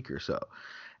a week or so.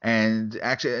 And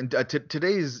actually,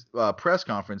 today's press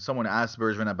conference, someone asked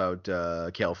Bergevin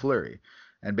about Cale Fleury,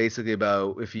 and basically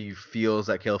about if he feels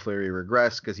that Cale Fleury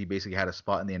regressed because he basically had a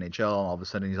spot in the NHL, and all of a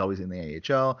sudden he's always in the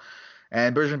AHL.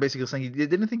 And Bergevin basically saying he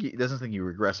doesn't think he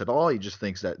regressed at all. He just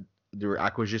thinks that there were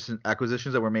acquisitions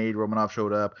that were made. Romanov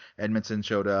showed up, Edmondson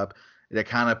showed up, that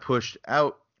kind of pushed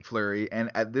out Fleury.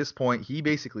 And at this point, he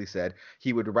basically said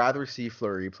he would rather see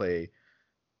Fleury play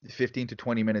 15 to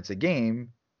 20 minutes a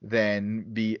game than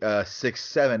be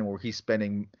 6-7 where he's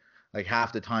spending like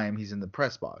half the time he's in the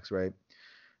press box, right?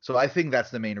 So I think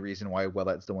that's the main reason why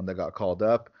Ouellet's the one that got called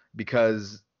up,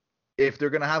 because if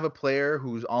they're gonna have a player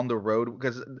who's on the road,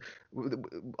 because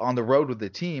on the road with the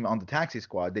team on the taxi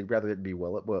squad, they'd rather it be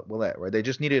Ouellet, right? They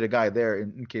just needed a guy there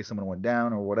in case someone went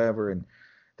down or whatever, and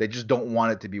they just don't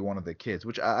want it to be one of the kids,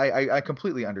 which I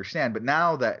completely understand. But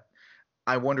now that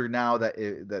I wonder now that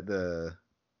the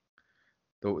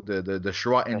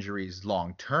Sherrod injury is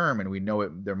long term, and we know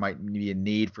there might be a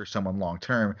need for someone long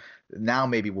term. Now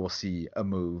maybe we'll see a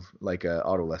move like a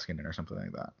Otto Leskinen or something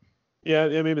like that. Yeah,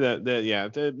 maybe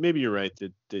maybe you're right.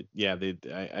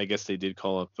 I guess they did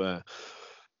call up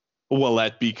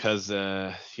Ouellet because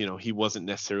he wasn't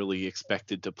necessarily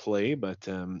expected to play, but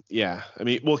I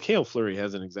mean, Cale Fleury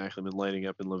hasn't exactly been lighting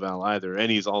up in Laval either,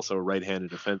 and he's also a right-handed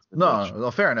defenseman.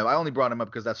 No, fair enough. I only brought him up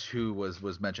because that's who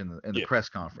was mentioned in the press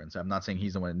conference. I'm not saying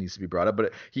he's the one that needs to be brought up,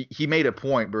 but he made a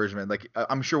point, Bergevin. Like,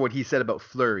 I'm sure what he said about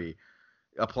Fleury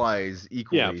applies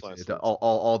equally to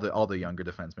all the younger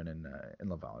defensemen in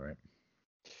Laval, right?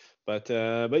 But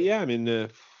yeah, I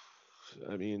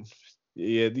mean,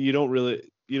 you don't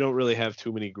really have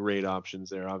too many great options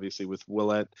there. Obviously, with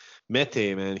Ouellet,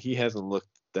 Mete, man, he hasn't looked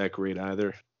that great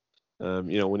either. When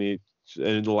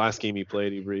in the last game he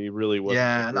played, he really wasn't.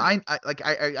 Yeah, and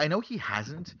I know he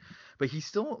hasn't, but he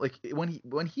still, like,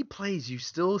 when he plays, you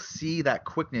still see that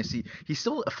quickness. He's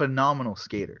still a phenomenal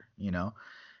skater,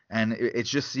 And it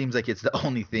just seems like it's the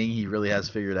only thing he really has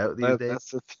figured out these days.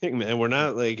 That's the thing, man. We're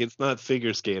not it's not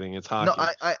figure skating. It's hockey. No,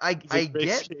 I get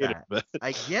that.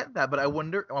 I get that, but I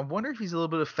wonder if he's a little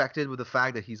bit affected with the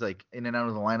fact that he's like in and out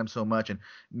of the lineup so much, and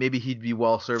maybe he'd be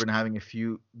well served in having a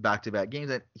few back-to-back games.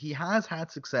 That he has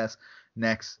had success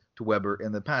next to Weber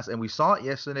in the past, and we saw it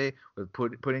yesterday with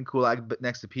putting Kulak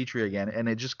next to Petrie again, and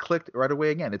it just clicked right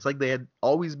away again. It's like they had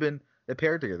always been a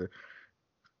pair together.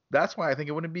 that's why I think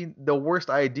it wouldn't be the worst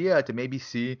idea to maybe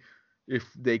see if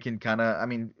they can kind of. I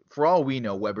mean, for all we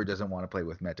know, Weber doesn't want to play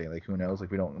with Mete. Like, who knows?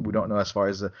 Like, we don't know as far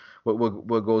as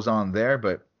what goes on there.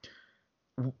 But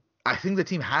I think the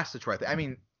team has to try. I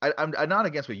mean, I'm not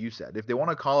against what you said. If they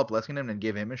want to call up Leskinen and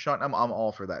give him a shot, I'm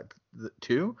all for that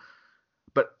too.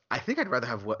 But I think I'd rather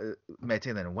have Mete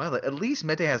than Ouellet. At least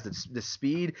Mete has the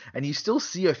speed, and you still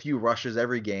see a few rushes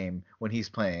every game when he's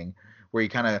playing, where he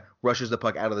kind of rushes the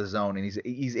puck out of the zone, and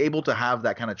he's able to have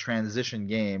that kind of transition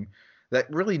game that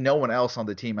really no one else on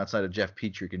the team outside of Jeff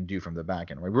Petrie can do from the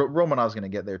back end. Right? Romanov's going to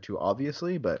get there too,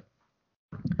 obviously, but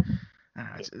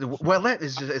Ouellet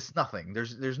is just—it's nothing.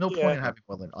 There's no point in having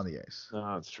Ouellet on the ice.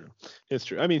 No, it's true. It's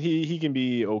true. I mean, he can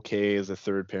be okay as a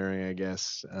third pairing, I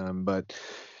guess, but.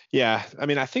 Yeah, I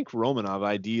mean, I think Romanov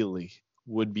ideally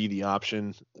would be the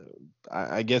option.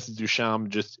 I guess Duchamp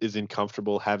just isn't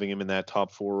comfortable having him in that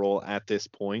top 4 role at this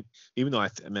point. Even though I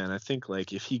think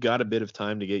like if he got a bit of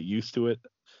time to get used to it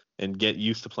and get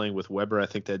used to playing with Weber, I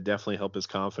think that definitely help his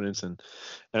confidence. And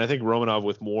I think Romanov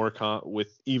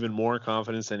with even more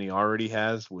confidence than he already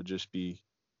has would just be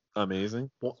amazing.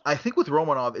 Well, I think with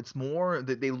Romanov, it's more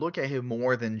that they look at him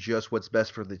more than just what's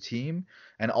best for the team,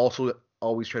 and also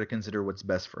always try to consider what's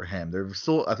best for him. They're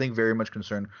still, I think, very much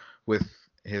concerned with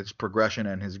his progression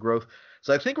and his growth.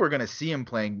 So I think we're going to see him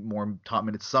playing more top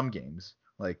minutes some games,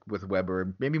 like with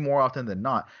Weber, maybe more often than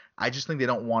not. I just think they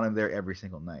don't want him there every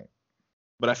single night.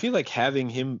 But I feel like having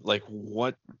him, like,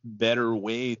 what better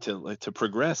way to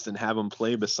progress than have him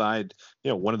play beside,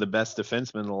 one of the best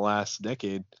defensemen in the last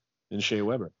decade in Shea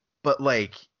Weber. But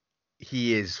like,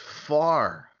 he is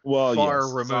far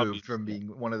removed from being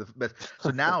one of the best.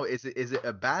 So now is it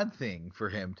a bad thing for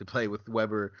him to play with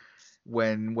Weber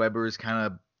when Weber's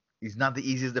he's not the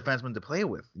easiest defenseman to play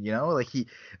with, like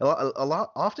a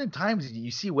lot oftentimes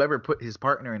you see Weber put his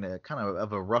partner in a kind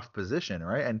of a rough position,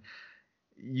 right? And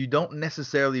you don't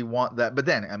necessarily want that. But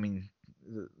then, I mean,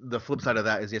 the flip side of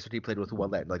that is yesterday he played with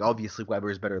Ouellet. Like, obviously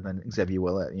Weber is better than Xavier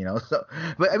Ouellet, So,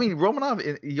 but I mean,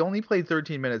 Romanov, he only played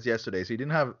 13 minutes yesterday, so he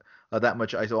didn't have that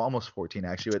much ice, almost 14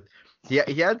 actually. But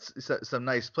he had some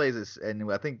nice plays,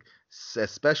 and I think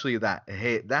especially that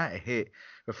hit.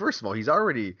 But first of all, he's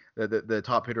already the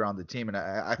top hitter on the team, and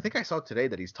I think I saw today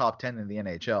that he's top 10 in the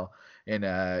NHL in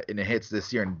the hits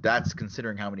this year, and that's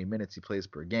considering how many minutes he plays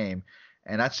per game,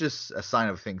 and that's just a sign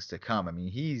of things to come. I mean,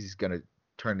 he's gonna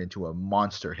turn into a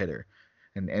monster hitter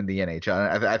in the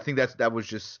NHL. I think that was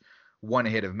just one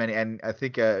hit of many. And I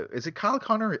think is it Kyle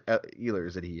Connor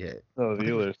Ehlers that he hit? Oh,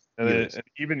 Ehlers. And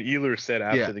even Ehlers said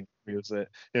after the game,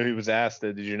 he was asked,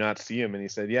 did you not see him? And he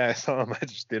said, yeah, I saw him. I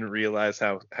just didn't realize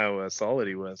how solid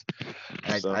he was.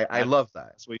 I love that.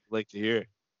 That's what you like to hear.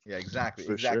 Yeah, exactly.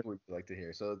 What you like to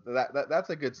hear. So that's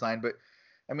a good sign. But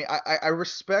I mean, I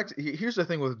respect. Here's the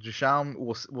thing with Duchamp.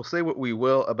 We'll say what we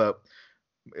will about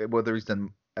whether he's done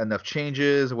enough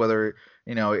changes, whether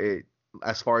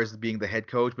as far as being the head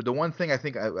coach. But the one thing I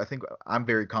think I'm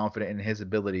very confident in his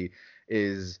ability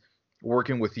is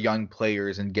working with young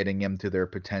players and getting them to their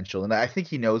potential. And I think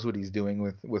he knows what he's doing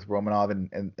with Romanov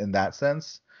in that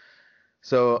sense.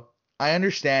 So I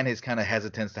understand his kind of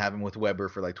hesitance to have him with Weber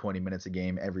for like 20 minutes a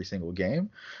game every single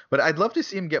game. But I'd love to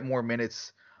see him get more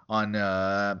minutes on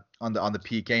the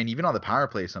PK and even on the power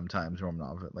play sometimes.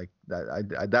 Romanov, like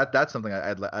that's something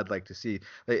I'd like to see,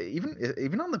 like,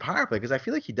 even on the power play, because I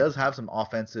feel like he does have some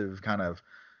offensive kind of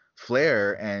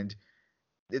flair, and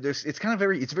it's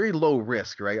very low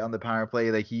risk, right, on the power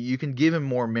play. Like you can give him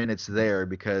more minutes there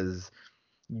because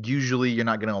usually you're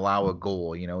not going to allow a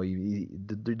goal.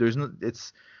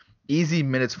 It's easy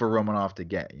minutes for Romanov to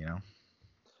get.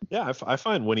 Yeah, I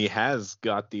find when he has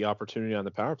got the opportunity on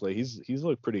the power play, he's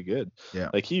looked pretty good. Yeah.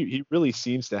 Like he really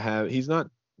seems to have. He's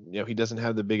not, he doesn't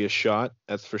have the biggest shot,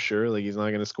 that's for sure. Like he's not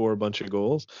going to score a bunch of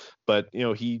goals, but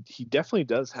he definitely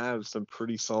does have some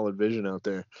pretty solid vision out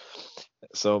there.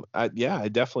 So I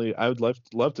would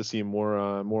love to see him more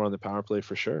on the power play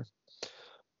for sure.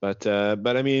 But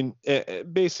I mean,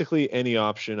 basically any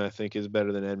option I think is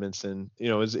better than Edmondson.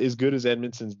 As good as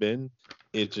Edmondson's been,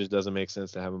 it just doesn't make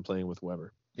sense to have him playing with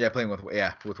Weber. Yeah, playing with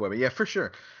Weber. Yeah, for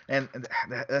sure. And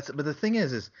but the thing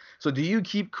is so do you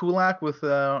keep Kulak with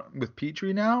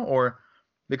Petrie now, or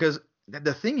because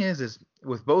the thing is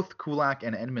with both Kulak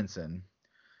and Edmondson,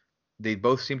 they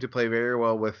both seem to play very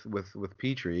well with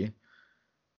Petrie.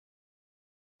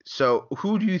 So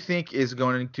who do you think is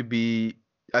going to be?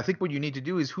 I think what you need to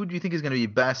do is, who do you think is going to be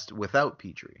best without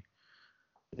Petrie?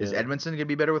 Is Edmondson going to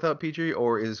be better without Petrie,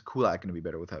 or is Kulak going to be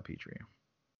better without Petrie?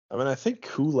 I mean, I think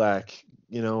Kulak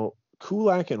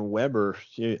and Weber,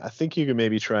 I think you could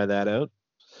maybe try that out.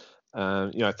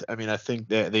 I think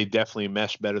that they definitely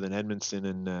mesh better than Edmondson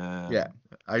and Yeah,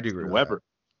 I do agree with that. Weber,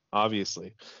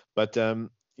 obviously. But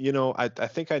I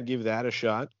think I'd give that a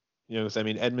shot. Because I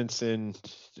mean, Edmondson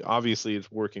obviously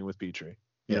is working with Petrie.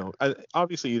 Yeah.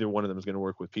 Obviously either one of them is going to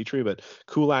work with Petrie, but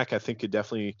Kulak I think could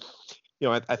definitely,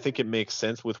 I think it makes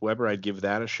sense with Weber. I'd give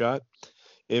that a shot.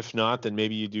 If not, then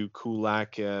maybe you do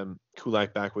Kulak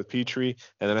back with Petrie,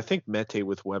 and then I think Mete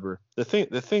with Weber. The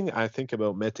thing I think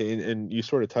about Mete, and you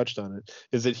sort of touched on it,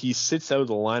 is that he sits out of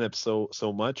the lineup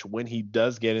so much. When he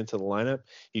does get into the lineup,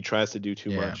 he tries to do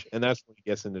too Yeah. much, and that's when he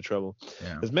gets into trouble.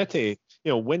 Yeah. Because Mete,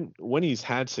 when he's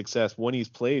had success, when he's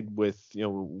played with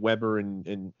Weber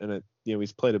and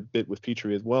he's played a bit with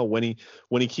Petrie as well. When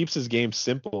he keeps his game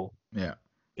simple, Yeah.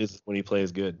 is when he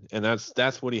plays good, and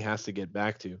that's what he has to get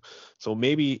back to. So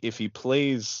maybe if he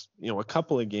plays a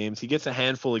couple of games, he gets a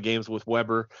handful of games with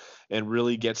Weber and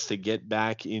really gets to get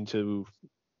back into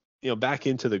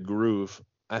the groove.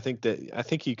 I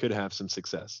think he could have some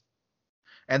success.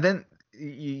 And then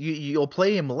you'll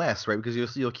play him less, right?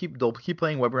 Because they'll keep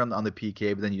playing Weber on the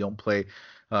PK, but then you don't play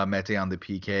Mete on the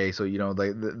PK, so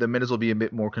the minutes will be a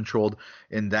bit more controlled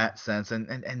in that sense.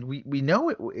 And we know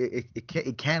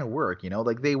it can work.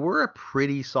 Like they were a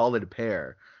pretty solid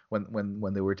pair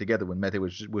when they were together, when Mete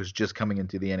was just coming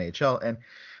into the NHL. And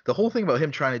the whole thing about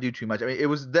him trying to do too much, I mean, it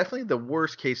was definitely the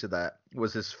worst case of that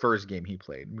was his first game he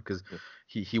played, because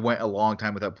he went a long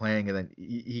time without playing, and then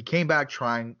he came back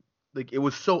trying. Like it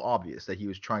was so obvious that he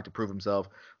was trying to prove himself,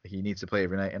 like he needs to play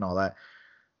every night and all that.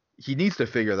 He needs to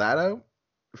figure that out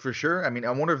for sure. I mean,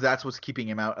 I wonder if that's what's keeping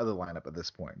him out of the lineup at this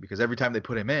point, because every time they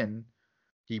put him in,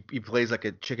 he plays like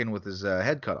a chicken with his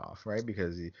head cut off, right?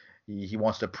 Because he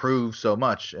wants to prove so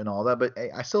much and all that. But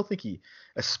I still think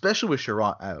especially with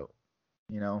Sherratt out,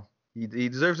 he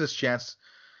deserves this chance.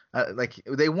 Like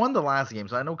they won the last game,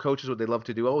 so I know coaches what they love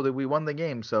to do. Oh, we won the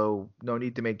game, so no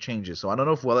need to make changes. So I don't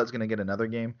know if Wellett's going to get another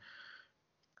game.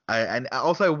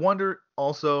 I wonder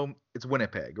also it's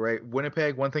Winnipeg, right?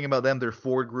 Winnipeg, one thing about them, their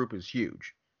forward group is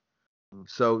huge.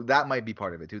 So that might be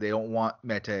part of it too. They don't want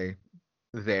Mete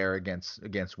there against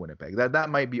Winnipeg. That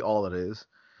might be all it is.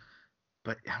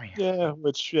 But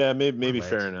I mean, maybe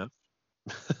fair enough.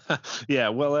 Yeah,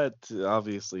 well, that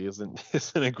obviously isn't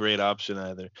a great option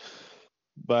either.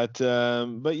 But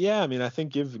yeah, I mean, I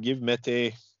think give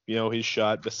Mete his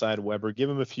shot beside Weber. Give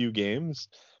him a few games.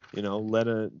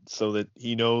 So that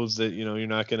he knows that you're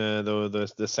not gonna,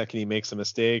 the second he makes a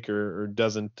mistake or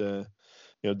doesn't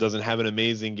doesn't have an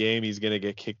amazing game, he's gonna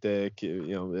get kicked back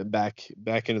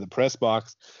into the press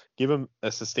box. Give him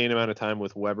a sustained amount of time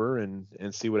with Weber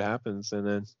and see what happens, and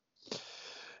then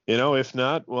if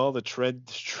not, well, the trade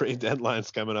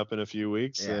deadline's coming up in a few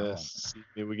weeks. See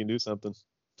if we can do something.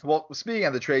 Well, speaking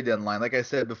of the trade deadline, like I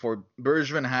said before,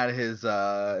 Bergevin had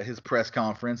his press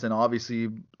conference, and obviously,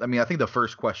 I mean, I think the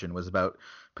first question was about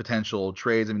potential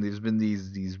trades. I mean, there's been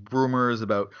these rumors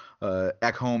about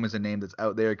Ekholm is a name that's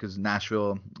out there because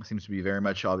Nashville seems to be very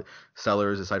much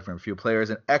sellers aside from a few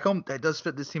players, and Ekholm, that does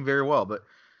fit this team very well, but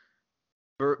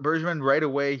Bergevin right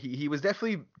away, he was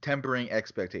definitely tempering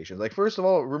expectations. Like, first of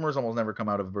all, rumors almost never come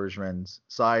out of Bergevin's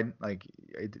side. Like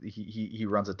he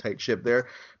runs a tight ship there,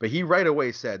 but he right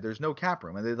away said there's no cap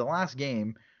room. And the last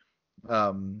game,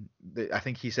 I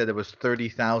think he said there was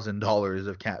 $30,000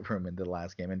 of cap room in the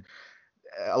last game, and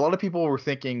a lot of people were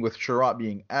thinking with Sherratt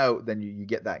being out, then you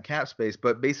get that cap space.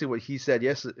 But basically, what he said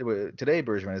today,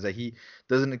 Bergevin, is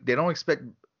that they don't expect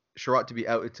Sherratt to be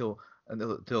out until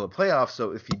the playoffs.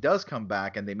 So if he does come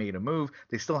back and they made a move,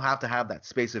 they still have to have that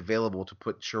space available to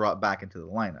put Sherratt back into the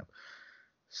lineup.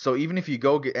 So even if you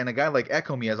go get, and a guy like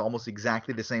Ekholm has almost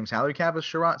exactly the same salary cap as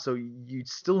Sherratt, so you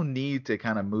still need to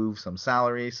kind of move some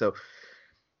salary. So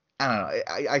I don't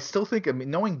know. I still think, I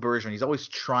mean, knowing Bergevin, he's always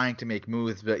trying to make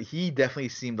moves, but he definitely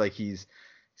seemed like he's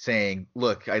saying,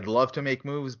 look, I'd love to make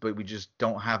moves, but we just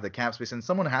don't have the cap space. And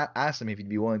someone asked him if he'd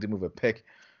be willing to move a pick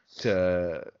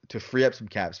to free up some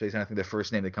cap space, and I think the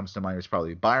first name that comes to mind is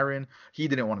probably Byron. He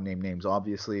didn't want to name names,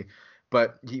 obviously,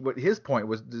 but what his point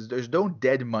was, there's no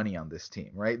dead money on this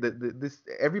team, right?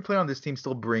 Every player on this team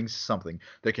still brings something.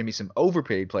 There can be some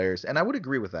overpaid players, and I would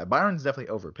agree with that. Byron's definitely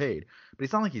overpaid, but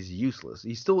it's not like he's useless.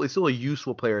 He's still a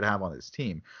useful player to have on his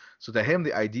team. So to him,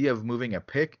 the idea of moving a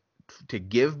pick to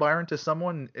give Byron to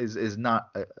someone is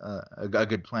not a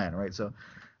good plan, right? So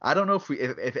I don't know if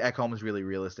Ekholm is really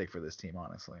realistic for this team,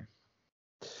 honestly.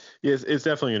 Yes, it's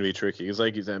definitely going to be tricky. Because,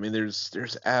 like you said, I mean,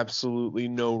 there's absolutely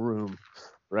no room,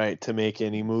 right, to make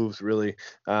any moves, really.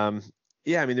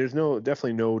 Yeah, I mean, there's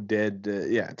definitely no dead.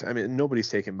 I mean, nobody's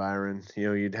taking Byron.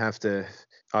 You'd have to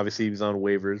Obviously, he was on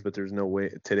waivers, but there's no way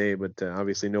today. But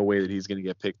obviously, no way that he's going to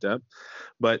get picked up.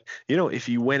 But if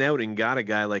you went out and got a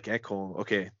guy like Ekholm,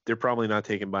 okay, they're probably not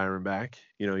taking Byron back.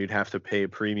 You'd have to pay a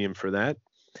premium for that.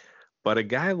 But a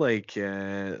guy like,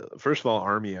 first of all,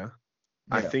 Armia,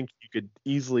 I Yeah. think you could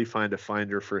easily find a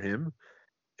finder for him.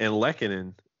 And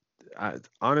Lehkonen,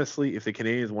 honestly, if the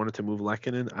Canadians wanted to move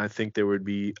Lehkonen, I think there would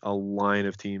be a line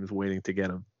of teams waiting to get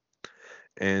him.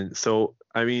 And so,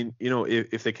 I mean,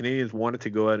 if the Canadians wanted to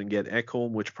go out and get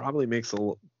Ekholm, which probably makes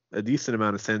a decent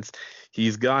amount of sense,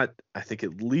 he's got, I think,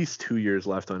 at least 2 years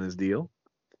left on his deal.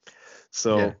 Yeah.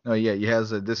 So, No, yeah, he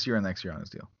has this year and next year on his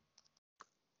deal.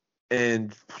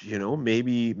 and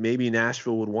maybe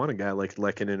Nashville would want a guy like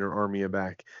Lehkonen or Armia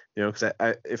back, because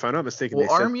if I'm not mistaken, Well,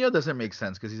 they said, Armia doesn't make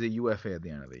sense because he's a UFA at the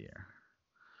end of the year.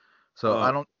 So oh,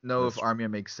 I don't know if that's Armia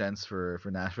makes sense for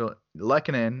Nashville.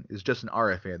 Lehkonen is just an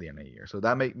RFA at the end of the year, so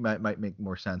that might make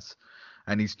more sense.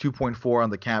 And he's 2.4 on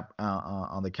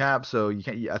the cap. So you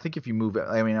can't. I think if you move,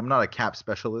 I mean, I'm not a cap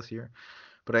specialist here,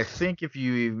 but I think if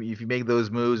you make those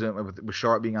moves and with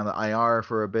Sharp being on the IR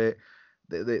for a bit,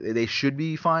 they should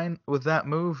be fine with that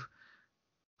move.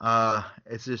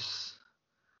 It's just.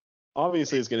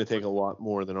 obviously it's going to take a lot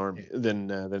more than Oh, of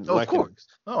Lehkonen, course.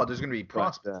 Oh, there's going to be but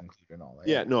prospects included and all that.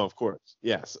 yeah, no, of course,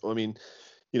 yes. I mean,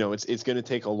 it's going to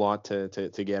take a lot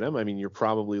to get him. I mean, you're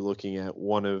probably looking at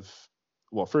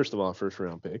first of all, a first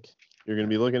round pick. You're going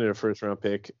to be looking at a first round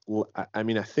pick. I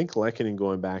mean, I think Lehkonen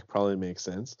going back probably makes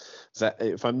sense.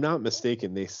 If I'm not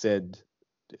mistaken, they said,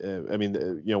 I mean,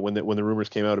 when the rumors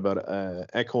came out about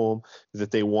Ekholm, is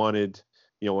that they wanted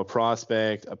a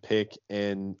prospect, a pick,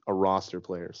 and a roster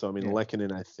player. So I mean, Yeah.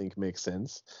 Lehkonen I think makes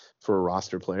sense for a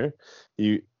roster player.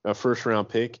 A first round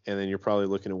pick, and then you're probably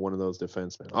looking at one of those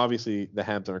defensemen. Obviously, the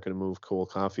Habs aren't going to move Cole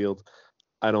Caulfield.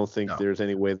 I don't think No, there's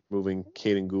any way they're moving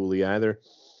Caden Gooley either.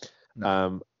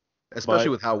 no. Especially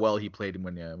But with how well he played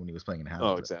when he was playing in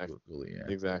Habs. exactly, Yeah.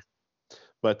 exactly.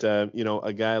 But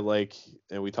a guy like,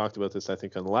 and we talked about this I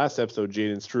think on the last episode,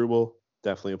 Jaden Struble,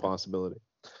 definitely a possibility.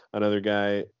 Another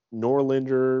guy,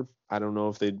 Norlinder, I don't know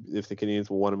if the Canadians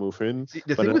will want to move him. See,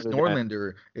 the But thing with another guy,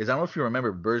 Norlinder is I don't know if you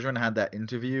remember Bergevin had that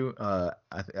interview.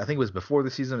 I think it was before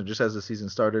the season or just as the season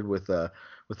started with the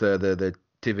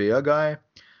TVA guy,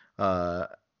 uh,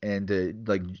 and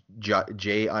like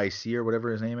JIC or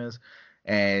whatever his name is,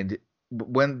 and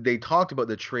when they talked about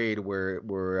the trade where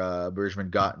Bergevin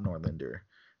got Norlinder.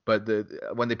 But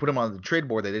when they put him on the trade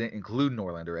board, they didn't include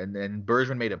Norlinder, and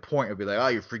Bergevin made a point of be like, "Oh,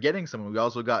 you're forgetting someone. We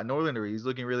also got Norlinder. He's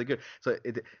looking really good." So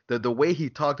the way he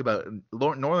talked about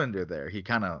Norlinder there, he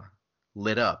kind of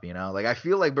lit up, Like I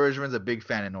feel like Bergevin's a big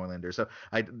fan of Norlinder. So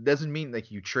doesn't mean like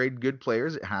you trade good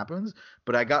players, it happens,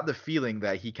 but I got the feeling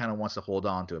that he kind of wants to hold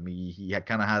on to him. He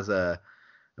kind of has a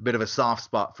bit of a soft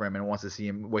spot for him and wants to see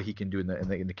him what he can do in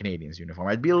the Canadiens uniform.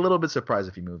 I'd be a little bit surprised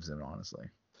if he moves him, honestly.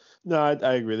 no,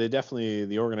 I agree.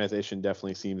 The organization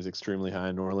definitely seems extremely high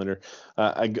in Norlinder.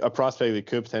 A prospect that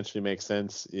could potentially make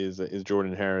sense is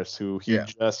Jordan Harris, who he Yeah.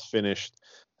 just finished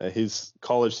his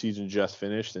college season just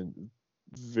finished, and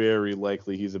very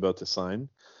likely he's about to sign.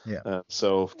 Yeah.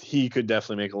 So he could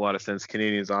definitely make a lot of sense.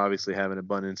 Canadians obviously have an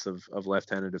abundance of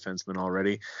left-handed defensemen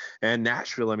already, and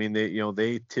Nashville. I mean,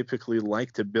 they typically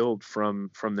like to build from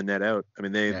the net out. I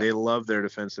mean, Yeah. they love their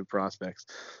defensive prospects.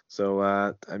 So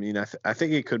I mean, I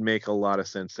think it could make a lot of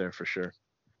sense there for sure.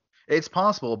 It's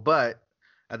possible, but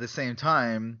at the same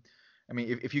time, I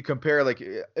mean, if you compare, like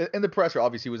in the presser,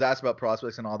 obviously he was asked about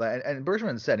prospects and all that, and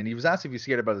Bergevin said, and he was asked if he's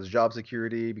scared about his job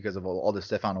security because of all the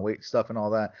Stefan Waite stuff and all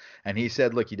that, and he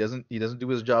said, look, he doesn't do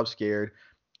his job scared.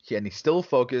 And he's still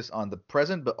focused on the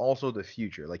present, but also the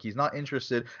future. Like he's not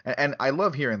interested, and I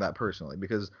love hearing that personally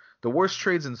because the worst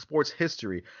trades in sports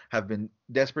history have been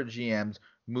desperate GMs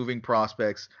moving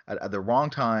prospects at the wrong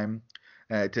time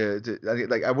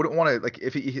like I wouldn't want to like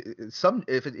if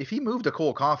he moved to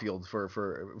Cole Caulfield for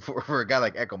a guy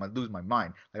like Ekholm, I'd lose my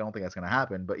mind. I don't think that's gonna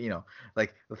happen, but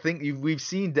like the thing we've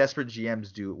seen desperate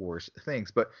GMs do worse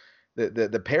things, but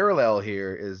the parallel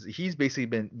here is he's basically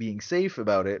been being safe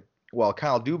about it, while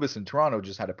Kyle Dubas in Toronto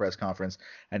just had a press conference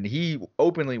and he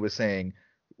openly was saying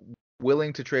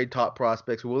willing to trade top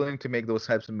prospects, willing to make those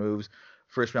types of moves,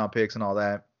 first round picks and all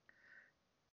that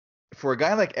for a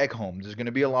guy like Ekholm, there's going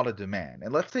to be a lot of demand.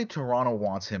 And let's say Toronto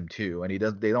wants him too,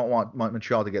 and they don't want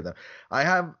Montreal to get them.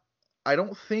 I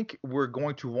don't think we're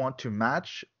going to want to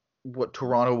match what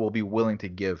Toronto will be willing to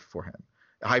give for him.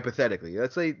 Hypothetically,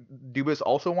 let's say Dubas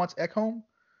also wants Ekholm.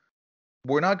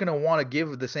 We're not going to want to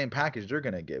give the same package they're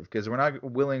going to give because we're not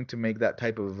willing to make that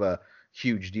type of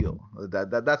huge deal.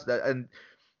 That's that. And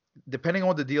depending on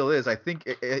what the deal is, I think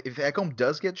if Ekholm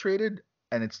does get traded,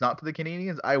 and it's not to the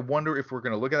Canadians, I wonder if we're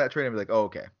going to look at that trade and be like, oh,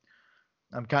 okay,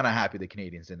 I'm kind of happy the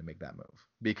Canadians didn't make that move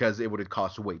because it would have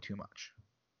cost way too much.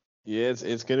 Yeah,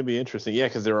 it's going to be interesting. Yeah,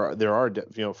 because there are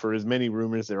for as many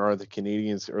rumors there are, the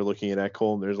Canadians are looking at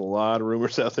Ekholm. There's a lot of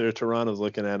rumors out there. Toronto's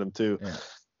looking at him too.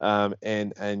 Yeah.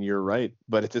 And you're right,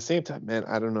 but at the same time, man,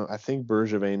 I don't know. I think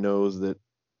Bergevin knows that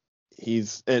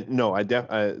he's and no, I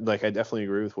definitely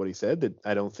agree with what he said, that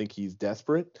I don't think he's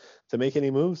desperate to make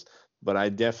any moves, but I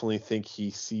definitely think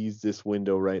he sees this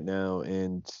window right now,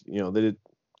 and that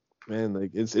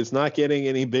it's not getting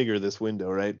any bigger, this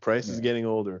window, right? Price is getting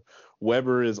older.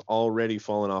 Weber is already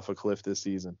fallen off a cliff this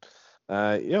season.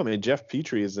 Man, Jeff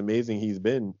Petrie is amazing.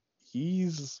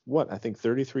 He's what, I think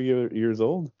 33 years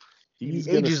old. He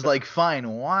ages like fine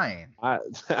wine.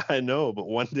 I know, but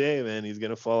one day, man, he's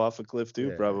gonna fall off a cliff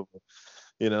too, probably.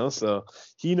 So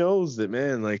he knows that,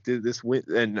 man. Like this win,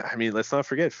 and I mean, let's not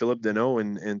forget Philip Deneau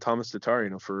and Thomas Tatar.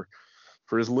 For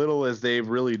as little as they've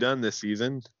really done this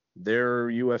season, they're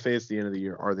UFAs at the end of the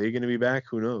year. Are they going to be back?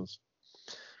 Who knows?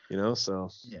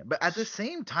 So yeah. But at the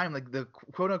same time, like the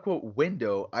quote unquote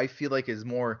window, I feel like is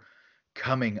more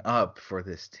coming up for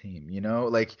this team.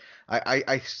 Like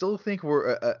I still think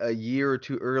we're a year or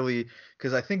two early,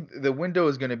 because I think the window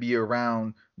is going to be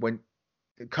around when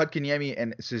Kotkaniemi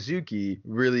and Suzuki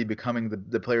really becoming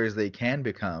the players they can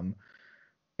become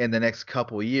in the next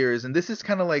couple years. And this is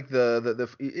kind of like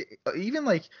even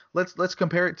like let's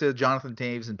compare it to Jonathan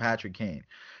Taves and Patrick Kane.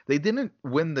 They didn't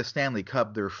win the Stanley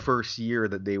Cup their first year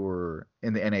that they were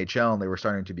in the NHL and they were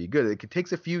starting to be good. It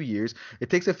takes a few years.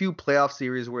 It takes a few playoff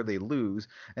series where they lose.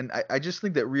 And I just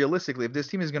think that realistically, if this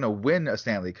team is going to win a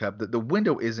Stanley Cup, the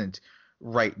window isn't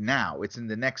right now. It's in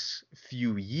the next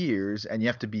few years, and you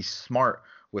have to be smart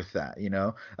with that.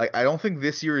 Like I don't think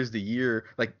this year is the year.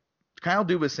 Like Kyle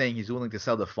Dubas saying he's willing to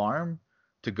sell the farm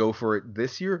to go for it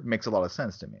this year makes a lot of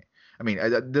sense to me. I mean,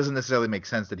 it doesn't necessarily make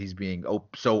sense that he's being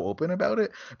so open about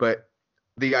it, but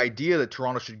the idea that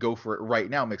Toronto should go for it right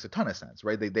now makes a ton of sense,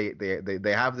 right?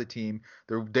 They have the team.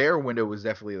 Their window is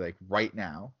definitely like right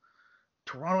now.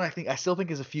 Toronto, I still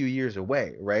think is a few years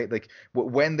away, right? Like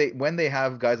when they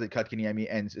have guys like Kotkaniemi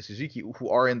and Suzuki who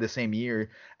are in the same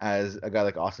year as a guy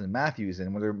like Austin Matthews,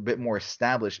 and when they're a bit more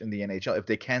established in the NHL, if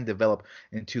they can develop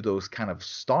into those kind of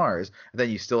stars, then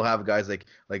you still have guys like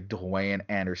Dwayne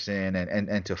Anderson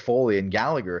and Toffoli and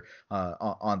Gallagher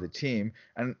on the team.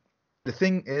 And the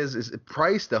thing is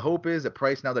Price. The hope is that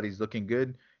Price, now that he's looking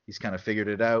good, he's kind of figured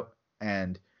it out,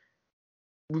 and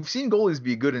we've seen goalies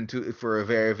be good for a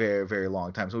very, very, very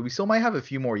long time. So we still might have a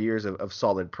few more years of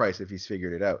solid Price if he's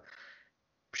figured it out.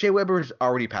 Shea Weber's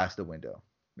already past the window.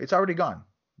 It's already gone.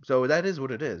 So that is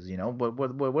what it is, but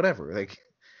whatever. Like,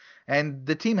 and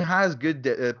the team has good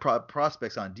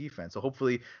prospects on defense. So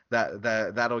hopefully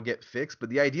that'll get fixed. But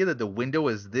the idea that the window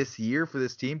is this year for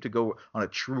this team to go on a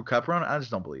true cup run, I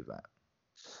just don't believe that.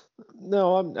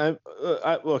 No, I'm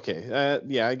okay.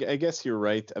 Yeah, I guess you're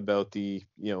right about the,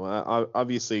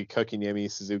 obviously Kotkaniemi,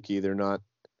 Suzuki, they're not,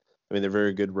 I mean, they're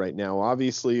very good right now,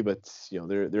 obviously, but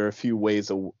they're a few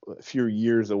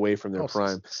years away from their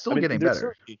prime. Still getting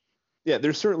better.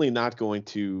 They're certainly not going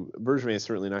to, Bergevin is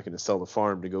certainly not going to sell the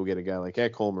farm to go get a guy like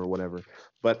Ekholm or whatever.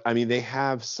 But I mean, they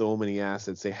have so many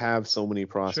assets, they have so many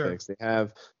prospects, They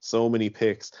have so many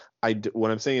picks. What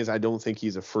I'm saying is, I don't think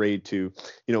he's afraid to,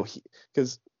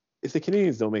 because if the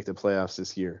Canadians don't make the playoffs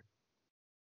this year,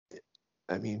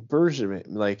 I mean, Bergevin,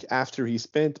 like after he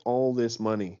spent all this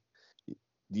money,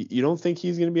 you don't think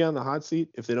he's going to be on the hot seat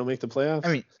if they don't make the playoffs?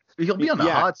 I mean, he'll be on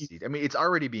the hot seat. I mean, it's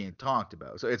already being talked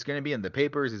about. So it's going to be in the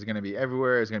papers. It's going to be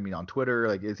everywhere. It's going to be on Twitter.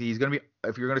 Like, he's going to be,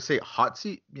 if you're going to say hot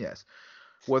seat, yes.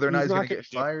 Whether or not he's going to get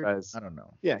fired, I don't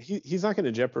know. Yeah, he's not going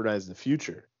to jeopardize the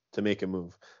future to make a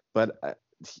move. But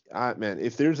man,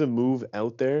 if there's a move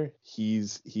out there,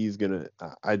 he's gonna.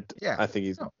 I think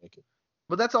he's gonna make it.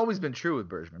 But that's always been true with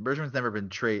Bergevin. Bergevin's never been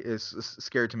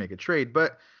scared to make a trade.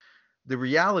 But the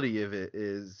reality of it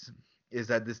is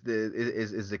that this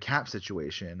is the cap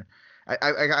situation.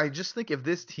 I just think if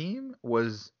this team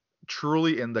was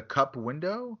truly in the cup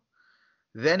window,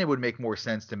 then it would make more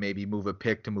sense to maybe move a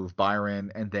pick to move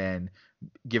Byron and then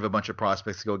give a bunch of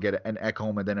prospects to go get an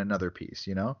Ekholm and then another piece,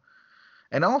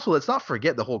 And also, let's not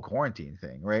forget the whole quarantine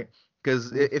thing, right?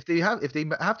 Because if they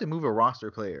have to move a roster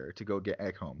player to go get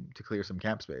Ekholm to clear some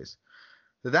cap space,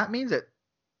 that means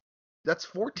that's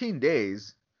 14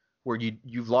 days where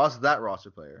you've lost that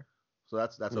roster player. So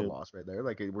that's a loss right there.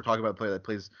 Like, we're talking about a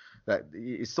player that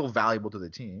is still valuable to the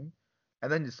team.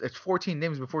 And then it's 14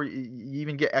 games before you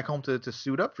even get Ekholm to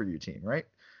suit up for your team, right?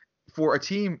 For a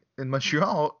team in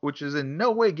Montreal, which is in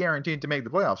no way guaranteed to make the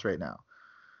playoffs right now.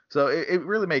 So it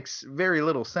really makes very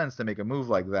little sense to make a move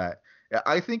like that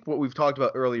I think what we've talked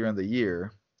about earlier in the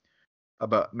year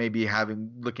about maybe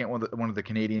looking at one of the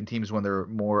Canadian teams when they're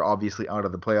more obviously out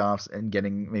of the playoffs and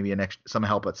getting maybe some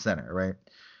help at center, right?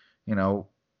 You know,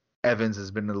 Evans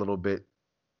has been a little bit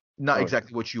not Oh yeah.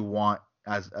 exactly what you want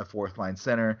as a fourth line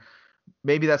center.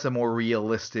 Maybe that's a more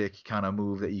realistic kind of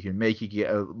move that you can make. You can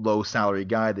get a low salary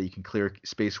guy that you can clear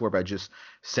space for by just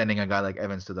sending a guy like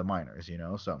Evans to the minors,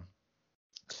 So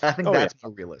I think Oh yeah. that's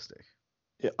more realistic.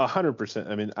 Yeah, 100%.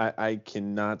 I mean, I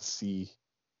cannot see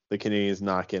the Canadians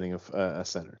not getting a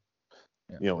center.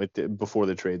 Yeah. Before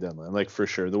the trade deadline, like for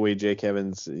sure. The way Jake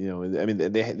Evans, I mean,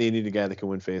 they need a guy that can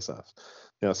win faceoffs.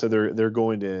 So they're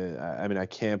going to. I mean, I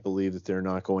can't believe that they're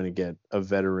not going to get a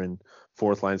veteran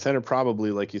fourth line center,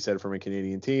 probably like you said, from a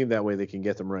Canadian team. That way they can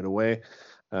get them right away.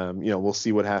 We'll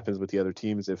see what happens with the other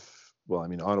teams if. Well, I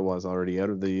mean, Ottawa's already out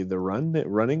of the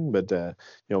running, but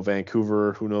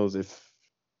Vancouver, who knows if.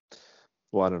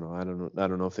 Well, I don't know. I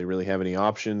don't know if they really have any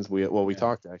options. We Yeah.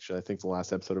 talked actually. I think the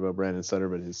last episode about Brandon Sutter,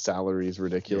 but his salary is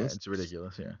ridiculous. Yeah, it's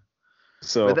ridiculous. Yeah.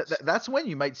 So But that's when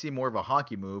you might see more of a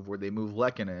hockey move where they move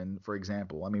Lehkonen, for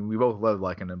example. I mean, we both love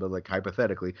Lehkonen, but like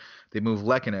hypothetically, they move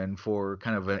Lehkonen for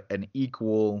kind of an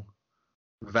equal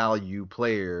value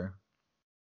player,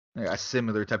 a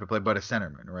similar type of play, but a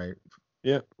centerman, right?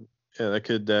 yeah,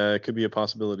 that could be a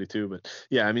possibility too. But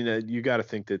yeah, I mean, you got to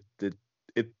think that it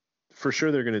for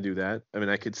sure they're going to do that. I mean,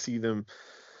 I could see them.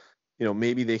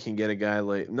 Maybe they can get a guy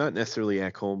like not necessarily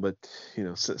at home, but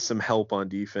some help on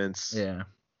defense. Yeah.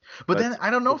 But then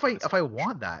I don't know if I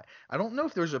want that. I don't know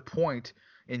if there's a point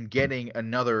in getting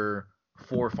another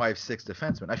 4, 5, 6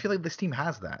 defenseman. I feel like this team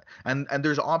has that, and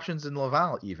there's options in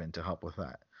Laval even to help with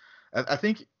that. I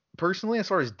think personally, as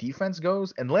far as defense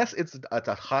goes, unless it's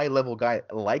a high level guy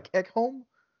like Ekholm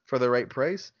for the right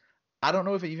price, I don't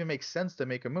know if it even makes sense to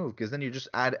make a move because then you're just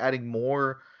adding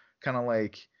more kind of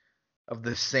like of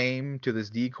the same to this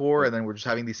decor, and then we're just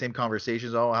having these same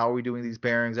conversations. Oh, how are we doing these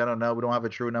pairings? I don't know. We don't have a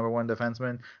true number one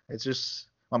defenseman. It's just,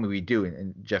 I mean, we do,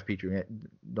 and Jeff Petrie,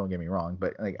 don't get me wrong,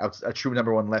 but like a true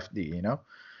number one lefty.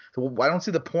 So I don't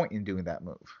see the point in doing that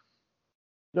move.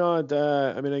 No,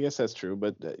 I mean, I guess that's true,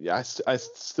 but yeah, I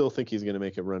still think he's going to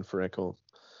make a run for Ekholm.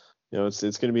 It's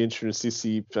going to be interesting to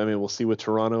see. I mean, we'll see what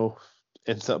Toronto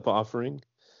ends up offering.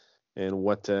 And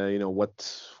what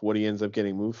he ends up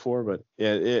getting moved for, but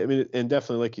yeah, I mean, and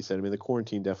definitely like you said, I mean, the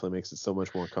quarantine definitely makes it so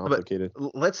much more complicated.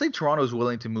 But let's say Toronto's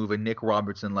willing to move a Nick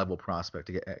Robertson level prospect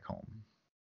to get Ekholm.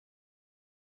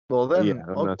 Well, then,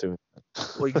 I'm not doing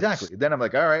that. Well, exactly. Then I'm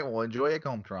like, all right, well, enjoy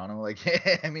Ekholm, Toronto. Like,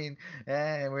 I mean,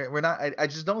 we're not. I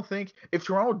just don't think if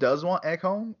Toronto does want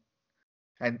Ekholm,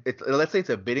 and let's say it's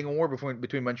a bidding war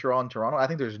between Montreal and Toronto, I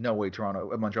think there's no way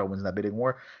Montreal wins that bidding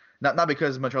war. Not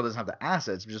because Montreal doesn't have the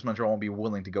assets, but just Montreal won't be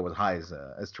willing to go as high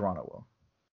as Toronto will.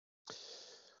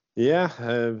 Yeah,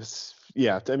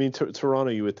 yeah. I mean,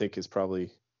 Toronto, you would think is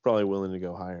probably willing to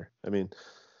go higher. I mean,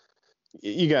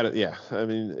 you got it. Yeah. I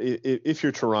mean, if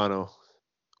you're Toronto,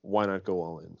 why not go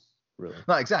all in? Really?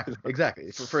 No, exactly.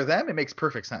 For them, it makes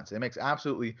perfect sense. It makes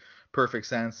absolutely perfect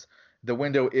sense. The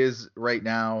window is right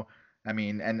now. I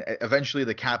mean, and eventually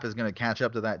the cap is going to catch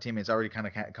up to that team. It's already kind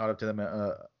of caught up to them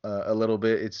a little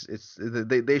bit.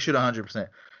 They should 100%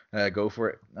 go for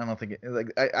it. I don't think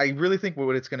I really think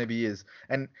what it's going to be is,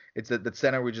 and it's the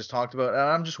center we just talked about. And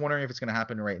I'm just wondering if it's going to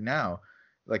happen right now,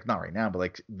 like not right now, but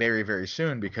like very very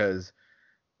soon because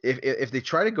if they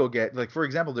try to go get, like, for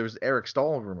example, there's Eric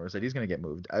Stahl rumors that he's going to get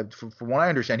moved. From what I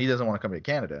understand, he doesn't want to come to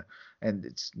Canada, and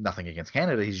it's nothing against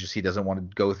Canada. He doesn't want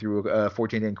to go through a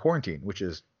 14-day quarantine, which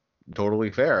is totally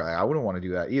fair. I wouldn't want to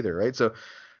do that either, right? So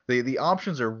the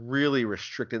options are really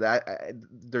restricted.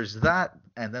 There's that,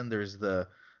 and then there's the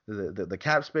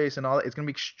cap space and all that. It's going to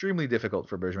be extremely difficult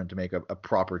for Bergevin to make a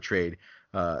proper trade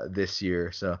this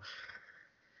year. So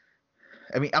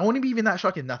I mean, I wouldn't be even that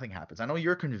shocked if nothing happens. I know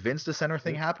you're convinced the center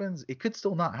thing happens. It could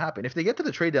still not happen. If they get to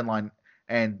the trade deadline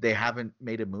and they haven't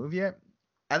made a move yet,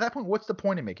 at that point, what's the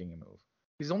point in making a move?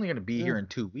 He's only going to be here in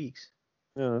 2 weeks.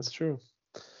 Yeah, that's true.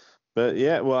 But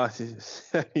yeah, well,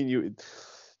 I mean,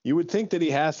 you would think that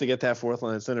he has to get that fourth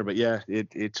line center, but yeah,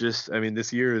 it just, I mean,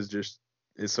 this year is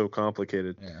so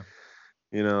complicated.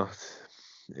 Yeah.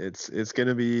 It's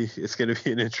gonna be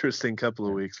an interesting couple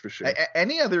of weeks for sure.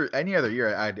 Any other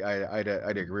year,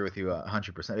 I'd agree with you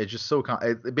 100%. It's just so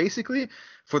basically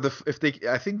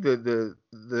I think the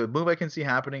move I can see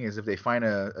happening is if they find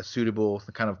a suitable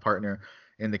kind of partner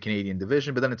in the Canadian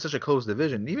division, but then it's such a close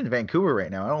division. Even Vancouver right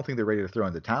now, I don't think they're ready to throw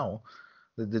in the towel.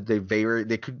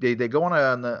 They go on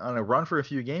a run for a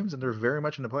few games and they're very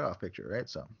much in the playoff picture, right?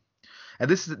 So, and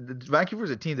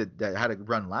Vancouver's a team that had a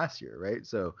run last year, right?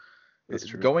 So.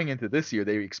 Going into this year,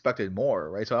 they expected more,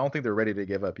 right? So I don't think they're ready to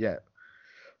give up yet.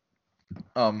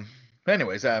 But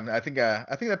anyways, I think that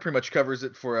pretty much covers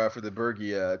it for the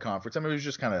Bergie conference. I mean, it was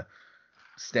just kind of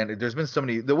standard. There's been so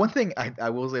many. The one thing I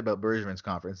will say about Bergevin's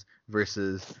conference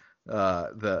versus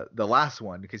the last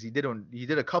one, because he did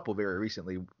a couple very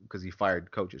recently because he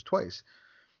fired coaches twice.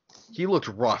 He looked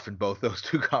rough in both those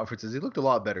two conferences. He looked a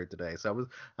lot better today. So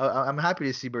I'm happy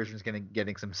to see Bergevin's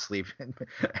getting some sleep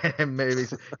and maybe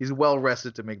he's well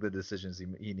rested to make the decisions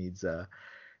he needs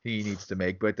to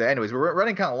make. But anyways, we're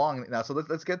running kind of long now, so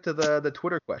let's get to the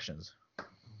Twitter questions.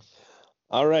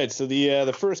 All right, so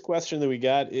the first question that we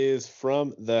got is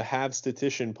from the Have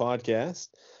Statistician podcast.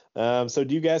 So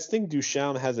do you guys think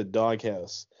Duchamp has a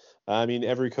doghouse? I mean,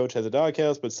 every coach has a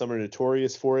doghouse, but some are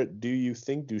notorious for it. Do you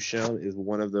think Duchamp is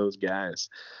one of those guys?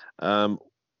 Well,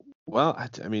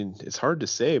 I mean, it's hard to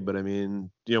say, but I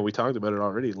mean, we talked about it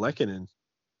already. Lehkonen,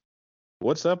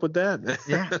 what's up with that?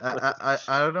 Yeah,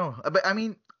 I don't know, but I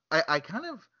mean, I kind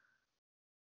of,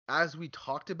 as we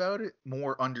talked about it,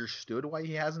 more understood why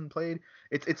he hasn't played.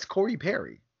 It's Corey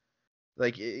Perry.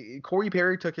 Like Corey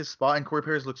Perry took his spot, and Corey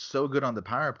Perry's looked so good on the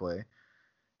power play.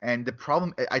 And the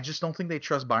problem, I just don't think they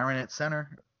trust Byron at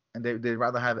center, and they'd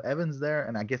rather have Evans there.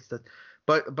 And I guess that,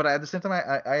 but at the same time,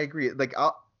 I agree. Like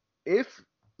if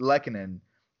Lehkonen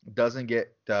doesn't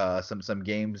get some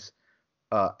games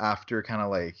after kind of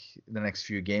like the next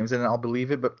few games, then I'll believe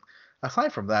it. But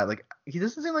aside from that, like he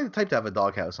doesn't seem like the type to have a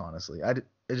doghouse. Honestly, I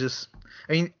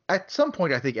mean, at some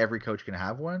point, I think every coach can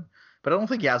have one, but I don't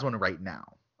think he has one right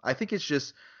now. I think it's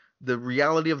just the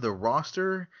reality of the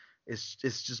roster is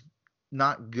just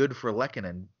not good for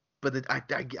Lehkonen. But at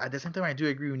the same time, I do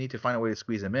agree we need to find a way to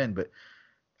squeeze him in. But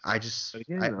I just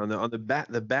again on the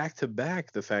back to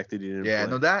back, the fact that he didn't yeah,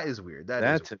 play. no, that is weird.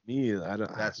 That to me,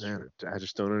 That's true. I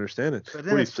just don't understand it. But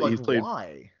then What it's like, he's played,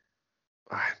 why?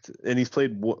 and he's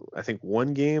played I think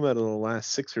one game out of the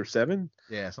last 6 or 7.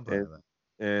 Yeah, something like that.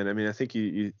 And I mean, I think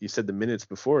you said the minutes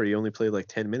before. He only played like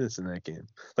 10 minutes in that game.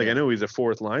 Like Yeah. I know he's a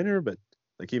fourth liner, but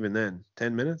like even then,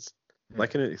 10 minutes. Yeah.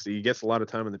 Like so he gets a lot of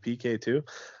time on the PK too.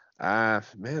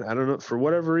 Man, I don't know, for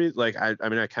whatever reason. Like I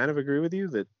mean, I kind of agree with you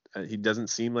that he doesn't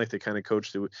seem like the kind of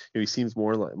coach that he seems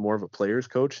more of a player's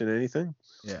coach than anything.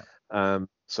 Yeah.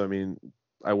 So I mean,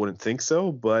 I wouldn't think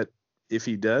so, but if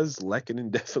he does,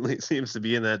 Lehkonen definitely seems to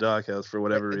be in that doghouse for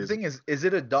whatever reason. The thing is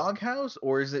it a doghouse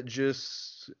or is it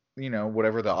just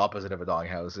whatever the opposite of a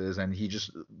doghouse is, and he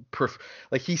just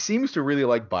like he seems to really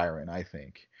like Byron. I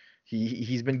think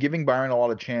he's been giving Byron a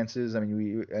lot of chances. I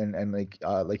mean,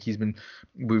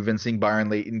 we've been seeing Byron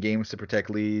late in games to protect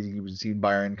leads. We've seen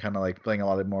Byron kind of like playing a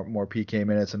lot of more PK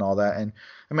minutes and all that. And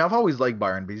I mean, I've always liked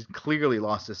Byron, but he's clearly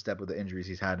lost his step with the injuries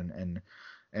he's had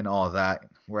and all of that.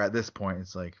 Where at this point,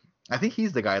 it's like I think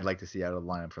he's the guy I'd like to see out of the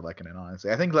lineup for Lehkonen.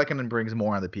 Honestly, I think Lehkonen brings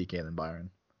more on the PK than Byron.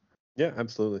 Yeah,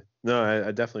 absolutely. No,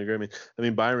 I definitely agree. I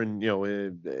mean, Byron,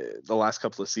 the last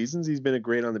couple of seasons, he's been a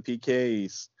great on the PK.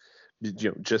 He's,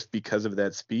 just because of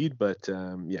that speed, but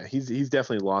yeah, he's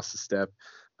definitely lost a step.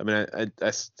 I mean,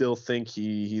 I still think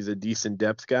he's a decent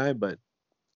depth guy, but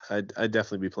I'd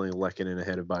definitely be playing Lehkonen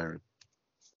ahead of Byron.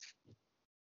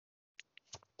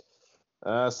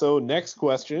 So next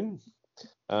question.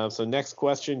 Next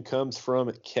question comes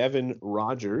from Kevin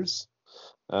Rogers.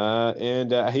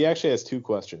 And he actually has 2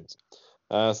 questions.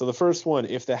 So the first one,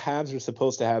 if the Habs are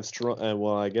supposed to have strong,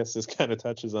 well, I guess this kind of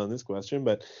touches on this question,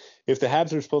 but if the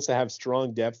Habs are supposed to have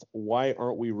strong depth, why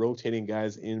aren't we rotating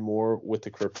guys in more with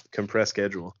the compressed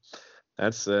schedule?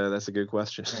 That's a good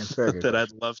question that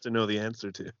I'd love to know the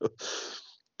answer to.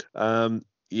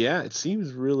 Yeah, it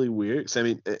seems really weird. So, I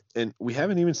mean, and we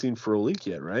haven't even seen Frolik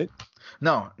yet, right?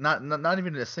 No, not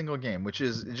even in a single game, which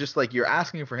is just like you're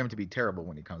asking for him to be terrible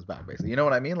when he comes back, basically. You know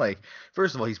what I mean? Like,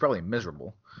 first of all, he's probably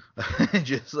miserable,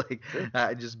 just like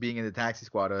just being in the taxi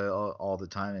squad all the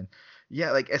time, and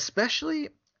yeah, like especially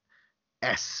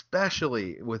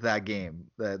with that game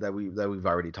that we've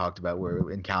already talked about,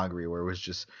 where in Calgary, where it was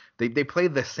just they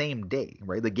played the same day,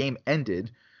 right? The game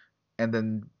ended. And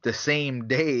then the same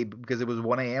day, because it was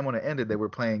 1 a.m. when it ended, they were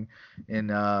playing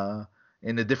in a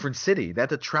different city. They had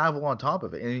to travel on top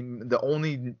of it. And the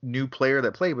only new player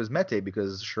that played was Mete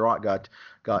because Sherratt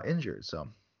got injured. So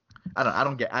I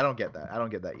don't get that. I don't get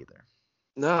that either.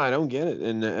 No, I don't get it.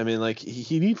 And I mean, like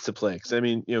he needs to play because I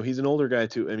mean, he's an older guy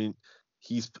too. I mean,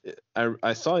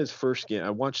 I saw his first game. I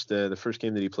watched the first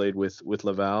game that he played with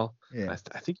Laval. Yeah.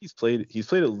 I think he's played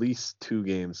at least 2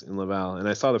 games in Laval, and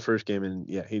I saw the first game, and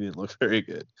yeah, he didn't look very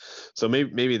good. So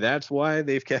maybe that's why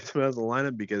they've kept him out of the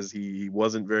lineup, because he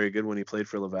wasn't very good when he played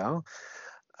for Laval.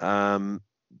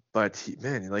 But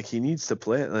he needs to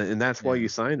play, and that's why you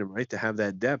signed him, right? To have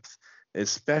that depth.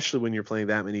 especially when you're playing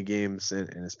that many games,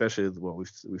 and especially what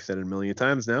we've said it a million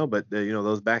times now. But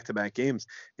those back-to-back games,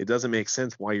 it doesn't make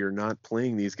sense why you're not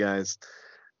playing these guys.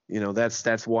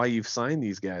 That's why you've signed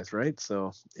these guys, right?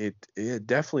 So it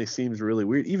definitely seems really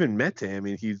weird. Even Mete, I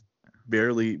mean, he's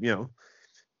barely,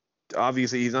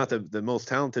 obviously he's not the most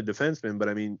talented defenseman, but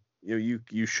I mean,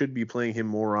 you should be playing him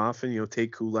more often.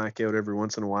 Take Kulak out every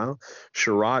once in a while.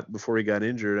 Sherratt, before he got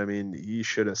injured, I mean, he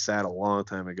should have sat a long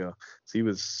time ago. So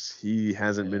he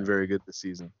hasn't been very good this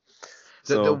season.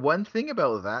 The one thing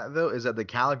about that though is that the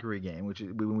Calgary game, which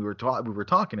when we were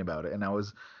talking about it, and I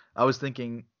was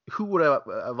thinking, who would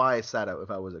have I sat out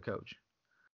if I was a coach?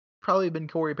 Probably been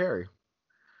Corey Perry.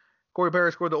 Corey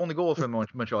Perry scored the only goal for the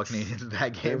Montreal Canadiens in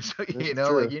that game, so you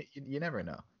never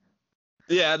know.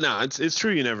 Yeah, no, it's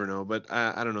true. You never know, but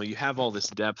I don't know. You have all this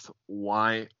depth.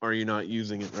 Why are you not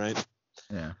using it, right?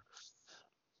 Yeah.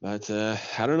 But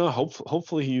I don't know.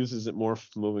 Hopefully he uses it more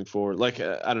moving forward. Like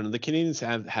I don't know. The Canadians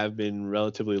have been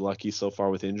relatively lucky so far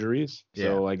with injuries,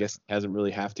 so I guess he hasn't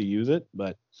really have to use it.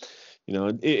 But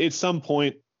at some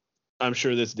point, I'm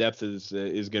sure this depth is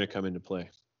going to come into play.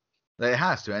 It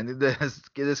has to, and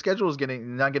the schedule is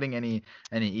not getting any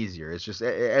easier. It's just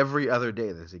every other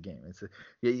day there's a game.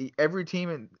 Every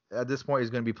team at this point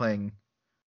is going to be playing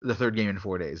the third game in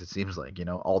 4 days. It seems like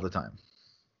all the time.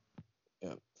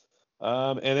 Yeah.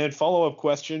 And then follow-up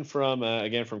question from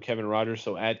Kevin Rogers.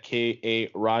 So at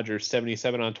KA Rogers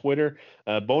 77 on Twitter.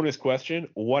 Bonus question: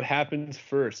 what happens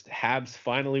first? Habs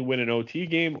finally win an OT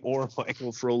game, or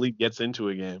Michael Frolik gets into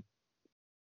a game?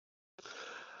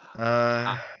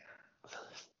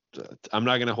 I'm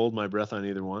not going to hold my breath on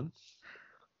either one.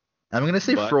 I'm going to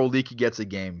say Frolik gets a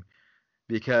game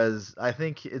because I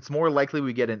think it's more likely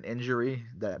we get an injury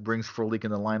that brings Frolik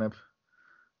in the lineup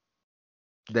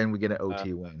than we get an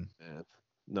OT win.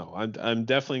 No, I'm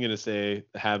definitely going to say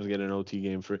the Habs get an OT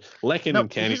game for Lekin and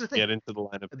Kenny get into the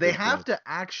lineup. They have to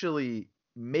actually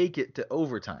make it to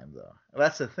overtime, though.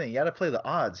 That's the thing. You got to play the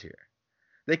odds here.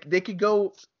 They could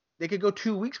go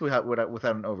 2 weeks without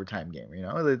an overtime game.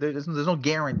 There's no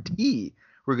guarantee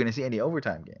we're going to see any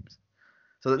overtime games.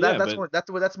 So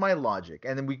that's my logic.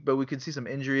 And then we could see some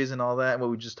injuries and all that, what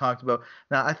we just talked about.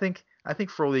 Now I think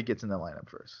Frolik gets in the lineup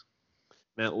first.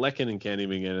 Matt Lekkinen can't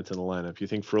even get into the lineup. You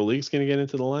think Frolik's going to get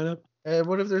into the lineup?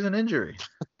 What if there's an injury?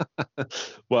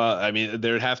 Well, I mean,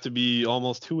 there'd have to be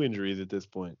almost 2 injuries at this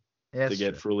point to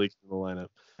get Frolik in the lineup.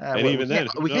 And even then,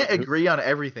 we can't agree on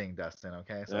everything, Dustin.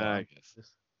 Okay, so I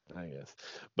guess.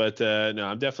 But no,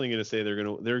 I'm definitely going to say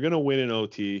they're gonna win an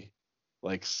OT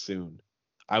like soon.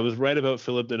 I was right about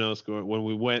Philip Deneau scoring when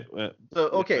we went.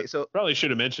 So probably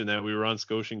should have mentioned that we were on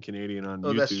Scotian Canadian on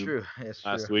YouTube. That's true.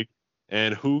 Last week.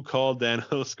 And who called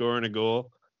Deneau scoring a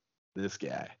goal? This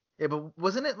guy. Yeah, but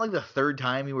wasn't it like the third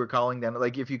time you were calling Deneau?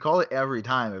 Like if you call it every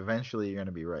time, eventually you're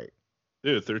gonna be right.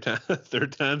 Dude, third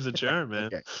time's a charm, man.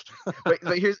 Okay.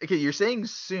 But you're saying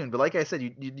soon, but like I said,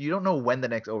 you don't know when the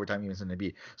next overtime game is gonna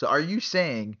be. So are you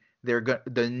saying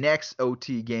the next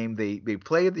OT game they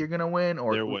play they're gonna win,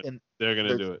 or they're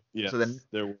gonna do it? Yeah.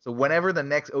 So whenever the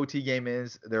next OT game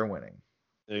is, they're winning.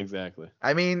 Exactly.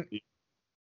 I mean,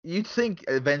 you'd think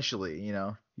eventually,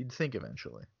 you'd think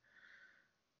eventually.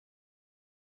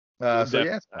 They're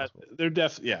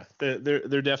definitely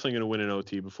going to win an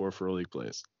OT before Frolik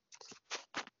plays.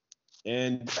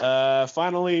 And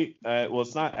finally, well,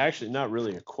 it's not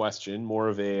really a question, more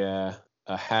of a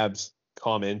Habs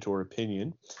comment or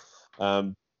opinion.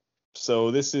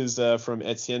 So this is from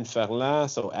Etienne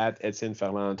Ferland, so at Etienne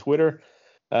Ferland on Twitter.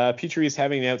 Petrie is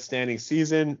having an outstanding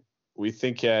season. We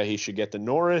think he should get the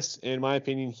Norris. In my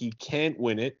opinion, he can't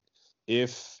win it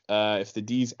if the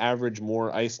D's average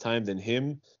more ice time than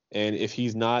him, and if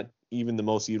he's not even the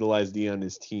most utilized D on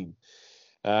his team.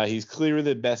 He's clearly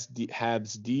the best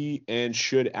Habs D and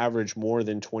should average more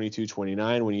than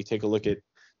 22-29 when you take a look at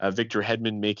Victor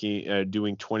Hedman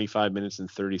doing 25 minutes and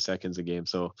 30 seconds a game.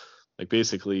 So like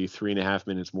basically 3.5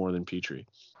 minutes more than Petrie.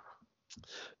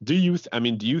 Do you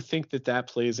think that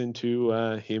plays into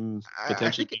him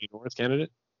potentially being a Norris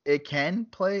candidate? It can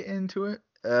play into it,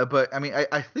 but I mean,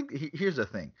 I think here's the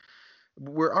thing: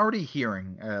 we're already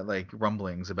hearing like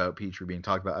rumblings about Petrie being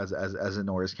talked about as a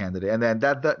Norris candidate, and then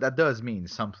that does mean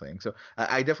something. So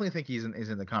I definitely think he's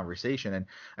in the conversation, and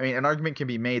I mean, an argument can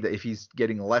be made that if he's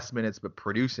getting less minutes but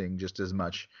producing just as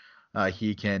much,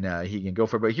 he can go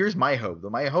for it. But here's my hope,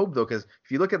 though. Because if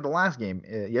you look at the last game,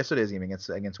 yesterday's game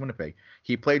against Winnipeg,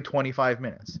 he played 25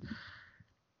 minutes.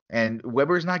 And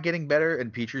Weber's not getting better,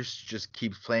 and Petrie just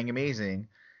keeps playing amazing.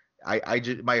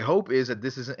 My hope is that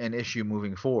this isn't an issue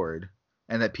moving forward,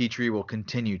 and that Petrie will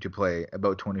continue to play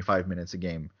about 25 minutes a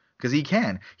game because he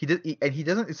can. And he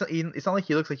doesn't. It's not like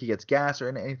he looks like he gets gas or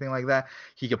anything like that.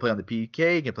 He can play on the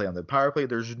PK. He can play on the power play.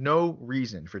 There's no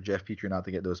reason for Jeff Petrie not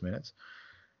to get those minutes.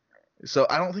 So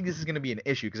I don't think this is going to be an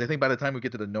issue because I think by the time we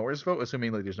get to the Norris vote,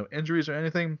 assuming like there's no injuries or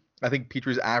anything, I think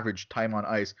Petrie's average time on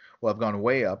ice will have gone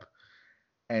way up.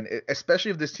 And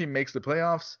especially if this team makes the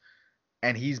playoffs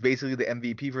and he's basically the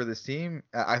MVP for this team,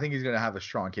 I think he's going to have a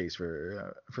strong case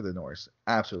for the Norris.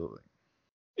 Absolutely.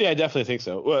 Yeah, I definitely think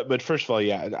so. Well, but first of all,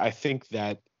 yeah, I think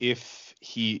that if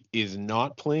he is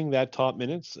not playing that top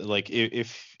minutes, like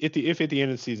if at the end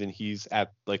of the season he's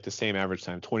at like the same average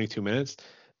time, 22 minutes,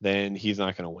 then he's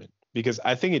not going to win. Because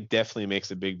I think it definitely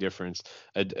makes a big difference.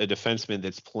 A defenseman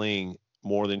that's playing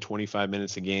more than 25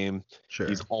 minutes a game, Sure.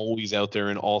 he's always out there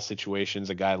in all situations.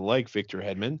 A guy like Victor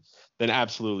Hedman, then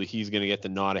absolutely he's going to get the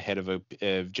nod ahead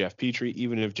of Jeff Petrie.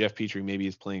 Even if Jeff Petrie maybe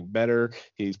is playing better,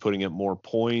 he's putting up more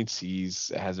points.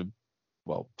 Has a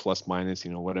plus minus,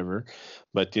 whatever.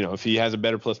 But if he has a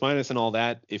better plus minus and all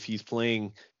that, if he's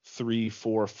playing 3,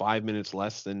 4, 5 minutes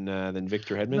less than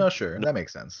Victor Hedman, no, sure, that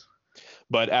makes sense.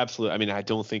 But absolutely, I mean, I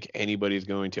don't think anybody's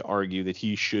going to argue that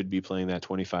he should be playing that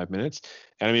 25 minutes.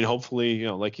 And I mean, hopefully,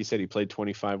 like you said, he played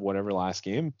 25 whatever last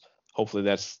game. Hopefully,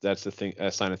 that's the thing,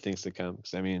 a sign of things to come.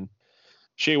 Because I mean,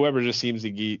 Shea Weber just seems to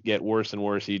get worse and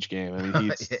worse each game. I mean,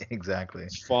 he's exactly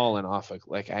fallen off.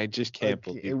 Like I just can't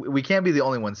believe we can't be the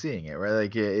only one seeing it,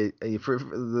 right? Like for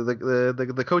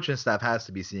the coaching staff has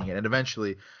to be seeing it, and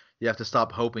eventually you have to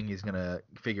stop hoping he's gonna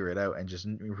figure it out and just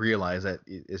realize that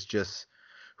it's just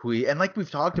and like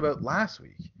we've talked about last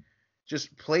week,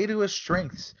 just play to his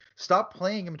strengths. Stop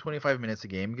playing him 25 minutes a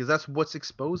game because that's what's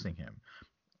exposing him.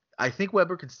 I think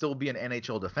Weber could still be an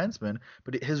NHL defenseman,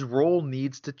 but his role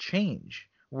needs to change.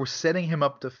 We're setting him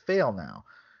up to fail now.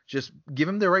 Just give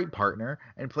him the right partner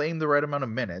and play him the right amount of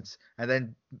minutes, and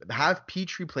then have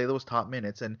Petrie play those top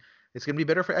minutes, and it's going to be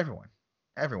better for everyone.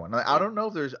 Everyone. I don't know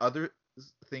if there's other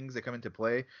things that come into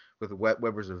play with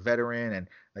Weber's a veteran and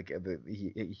like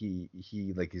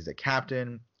he like he's a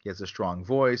captain. He has a strong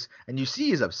voice, and you see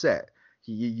he's upset.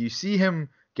 You see him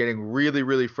getting really,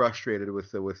 really frustrated with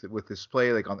this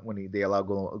play, like when they allow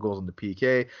goals on the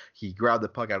PK. He grabbed the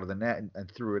puck out of the net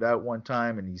and threw it out one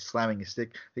time, and he's slamming his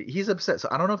stick. He's upset. So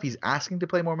I don't know if he's asking to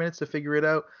play more minutes to figure it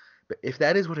out, but if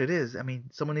that is what it is, I mean,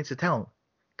 someone needs to tell him,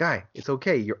 guy, it's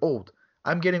okay. You're old.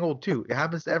 I'm getting old too. It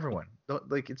happens to everyone.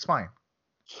 It's fine.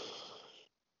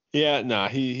 Yeah, no,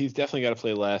 he's definitely got to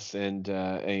play less, and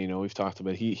we've talked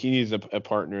about he needs a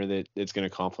partner that's going to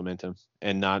complement him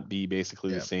and not be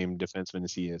basically the same defenseman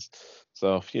as he is.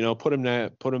 So put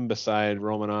him beside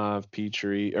Romanov,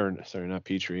 Petrie, or sorry, not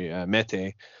Petrie,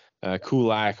 Mete,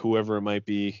 Kulak, whoever it might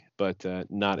be, but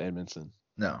not Edmondson.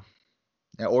 No,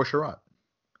 or Sherratt.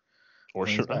 Or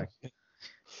Sherratt.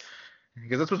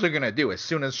 Because that's what they're going to do. As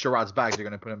soon as Sherratt's back, they're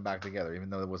going to put him back together, even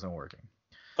though it wasn't working.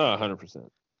 100%.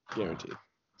 Guaranteed.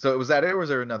 So was that it, or was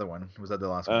there another one? Was that the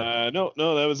last one? No,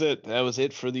 that was it. That was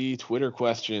it for the Twitter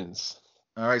questions.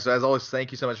 All right. So as always,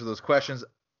 thank you so much for those questions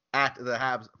at the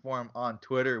Habs Forum on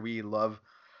Twitter. We love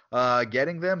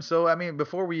getting them. So I mean,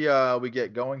 before we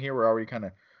get going here, we're already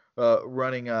kind of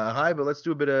running high, but let's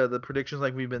do a bit of the predictions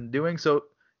like we've been doing. So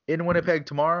in Winnipeg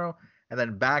tomorrow, and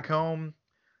then back home,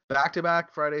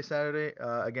 back-to-back Friday, Saturday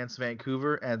against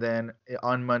Vancouver, and then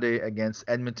on Monday against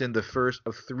Edmonton, the first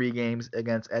of 3 games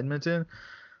against Edmonton.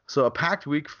 So a packed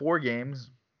week, 4 games.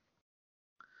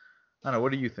 I don't know.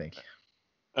 What do you think?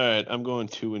 All right, I'm going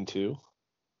 2-2.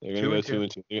 They're going to go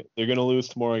 2-2. They're going to lose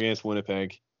tomorrow against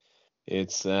Winnipeg.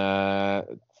 It's I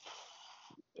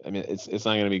mean, it's not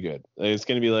going to be good. It's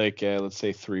going to be like let's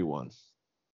say 3-1.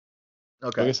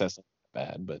 Okay. I guess that's not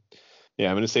bad, but yeah,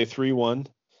 I'm going to say 3-1.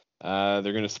 They're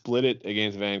going to split it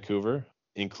against Vancouver,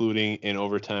 including an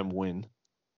overtime win.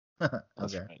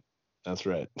 That's right. That's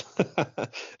right.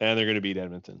 And they're going to beat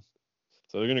Edmonton.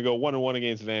 So they're going to go 1-1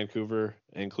 against Vancouver,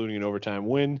 including an overtime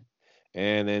win.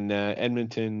 And then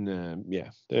Edmonton,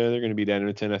 they're going to beat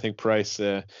Edmonton. I think Price,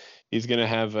 he's going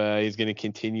to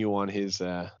continue on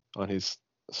his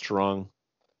strong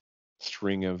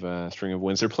string of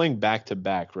wins. They're playing back to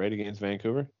back, right, against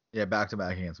Vancouver. Yeah, back to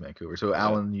back against Vancouver. So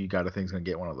Allen, you got to think is going to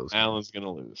get one of those. Allen's going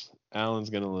to lose.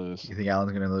 You think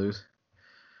Allen's going to lose?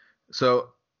 So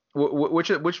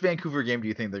which Vancouver game do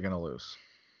you think they're going to lose?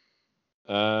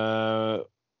 They're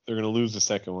going to lose the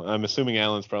second one. I'm assuming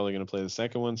Allen's probably going to play the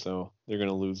second one, so they're going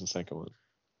to lose the second one.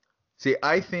 See,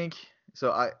 I think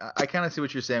so. I kind of see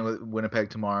what you're saying with Winnipeg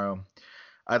tomorrow.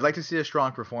 I'd like to see a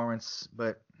strong performance,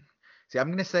 but see, I'm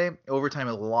going to say overtime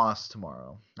a loss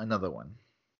tomorrow. Another one.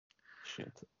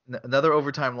 Shit. Another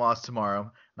overtime loss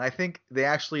tomorrow, and I think they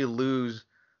actually lose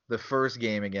the first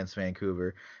game against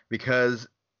Vancouver because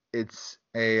it's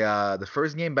the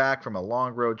first game back from a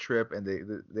long road trip, and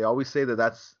they always say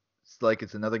that's like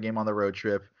it's another game on the road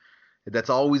trip. That's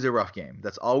always a rough game.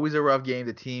 That's always a rough game.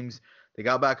 The teams they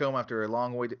got back home after a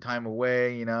long time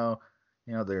away.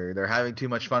 They're having too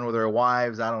much fun with their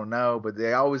wives. I don't know, but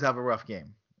they always have a rough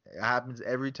game. It happens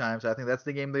every time. So I think that's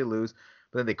the game they lose.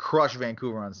 But then they crush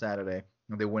Vancouver on Saturday,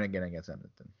 and they win again against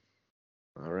Edmonton.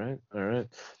 All right. They're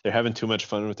having too much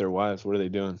fun with their wives. What are they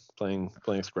doing? Playing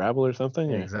Scrabble or something?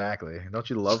 Yeah, exactly. Don't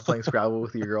you love playing Scrabble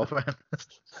with your girlfriend?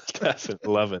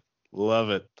 Definitely love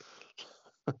it.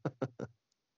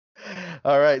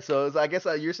 All right, so I guess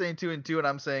you're saying 2-2, and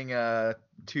I'm saying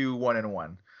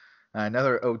 2-1-1.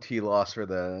 Another OT loss for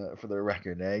the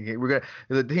record.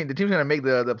 The team's gonna make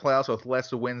the playoffs with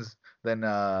less wins than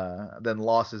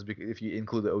losses if you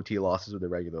include the OT losses with the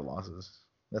regular losses.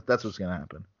 That's what's gonna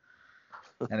happen,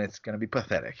 and it's gonna be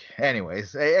pathetic.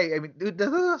 Anyways, I mean, dude, that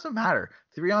doesn't matter.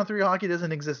 3-on-3 hockey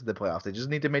doesn't exist in the playoffs. They just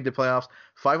need to make the playoffs.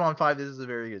 5-on-5, this is a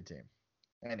very good team.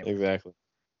 Anyway. Exactly.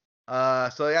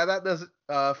 So yeah, that does it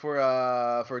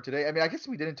for today. I mean, I guess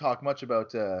we didn't talk much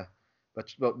about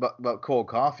Cole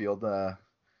Caulfield. I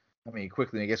mean,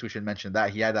 quickly, I guess we should mention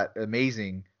that he had that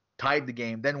amazing tied the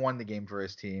game, then won the game for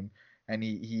his team, and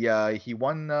he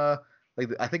won I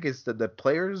think it's the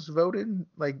players voted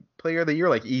like player of the year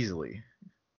like easily.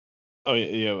 Oh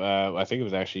yeah, I think it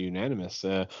was actually unanimous.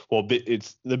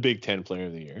 It's the Big Ten Player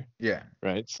of the Year. Yeah.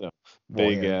 Right. So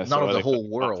big. Not of the whole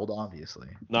world, obviously.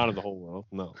 Not of the whole world.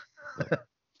 No.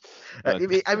 I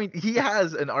mean, he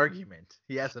has an argument.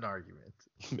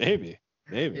 Maybe.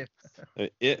 Yeah.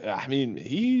 I mean,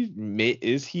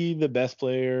 is he the best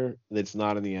player that's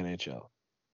not in the NHL?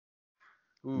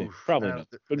 Oof, probably not.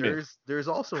 There's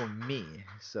also me,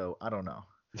 so I don't know.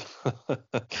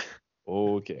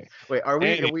 Okay. Wait, are we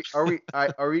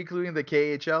including the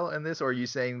KHL in this, or are you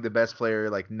saying the best player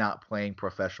like not playing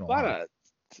professional hockey?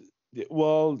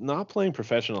 Well, not playing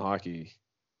professional hockey,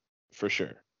 for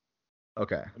sure.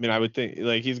 Okay. I mean, I would think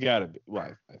like he's got to be.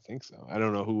 Well, I think so. I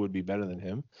don't know who would be better than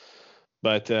him,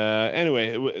 but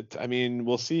anyway, I mean,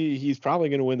 we'll see. He's probably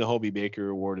going to win the Hobie Baker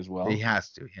Award as well. He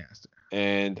has to.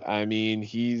 And I mean,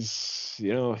 he's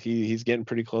getting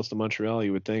pretty close to Montreal,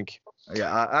 you would think.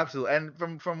 Yeah, absolutely.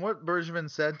 And from what Bergevin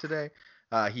said today,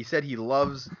 he said he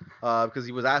loves because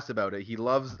he was asked about it. He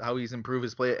loves how he's improved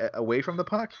his play away from the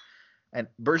puck. And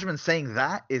Bergevin saying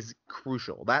that is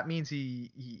crucial. That means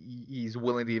he's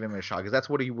willing to give him a shot because that's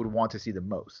what he would want to see the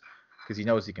most because he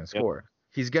knows he can score. Yep.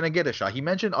 He's going to get a shot. He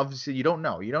mentioned, obviously, you don't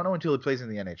know until he plays in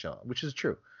the NHL, which is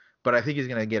true. But I think he's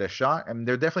going to get a shot. I mean,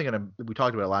 they're definitely going to – we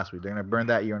talked about it last week. They're going to burn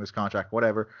that year on his contract,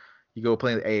 whatever. You go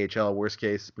play in the AHL, worst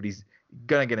case. But he's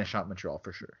going to get a shot in Montreal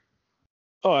for sure.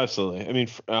 Oh, absolutely. I mean,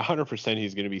 100%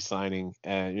 he's going to be signing.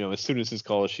 As soon as his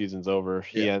college season's over,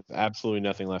 he has absolutely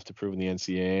nothing left to prove in the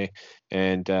NCAA.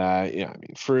 And, I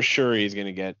mean, for sure he's going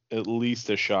to get at least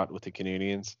a shot with the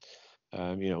Canadians,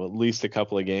 at least a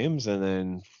couple of games. And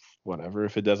then whatever,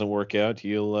 if it doesn't work out,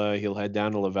 he'll head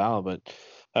down to Laval. But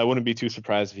I wouldn't be too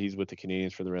surprised if he's with the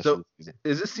Canadians for the rest of the season.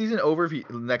 Is this season over if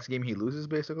the next game he loses,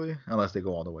 basically? Unless they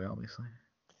go all the way, obviously.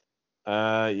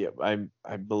 Yeah,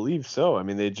 I believe so. I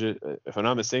mean, if I'm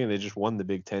not mistaken, they just won the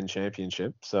Big Ten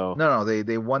championship. So no,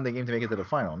 they won the game to make it to the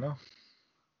final. No.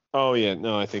 Oh yeah,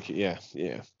 no, I think yeah.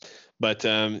 But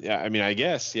I mean, I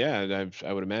guess I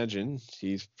would imagine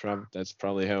that's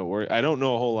probably how it works. I don't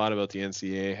know a whole lot about the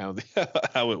NCAA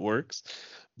how it works,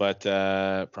 but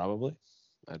probably.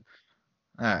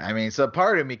 I mean, so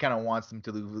part of me kind of wants them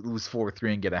to lose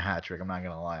 4-3 and get a hat trick. I'm not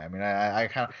gonna lie. I mean, I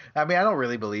don't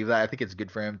really believe that. I think it's good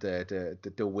for him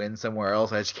to win somewhere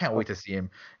else. I just can't wait to see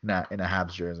him in a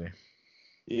Habs jersey.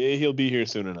 Yeah, he'll be here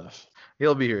soon enough.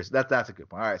 He'll be here. That's a good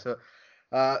point. All right, so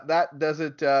that does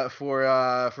it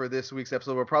for this week's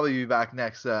episode. We'll probably be back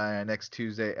next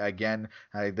Tuesday again.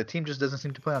 The team just doesn't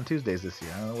seem to play on Tuesdays this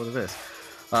year. I don't know what it is.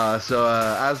 So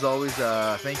as always,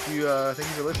 thank you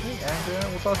for listening, and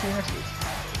we'll talk to you next week.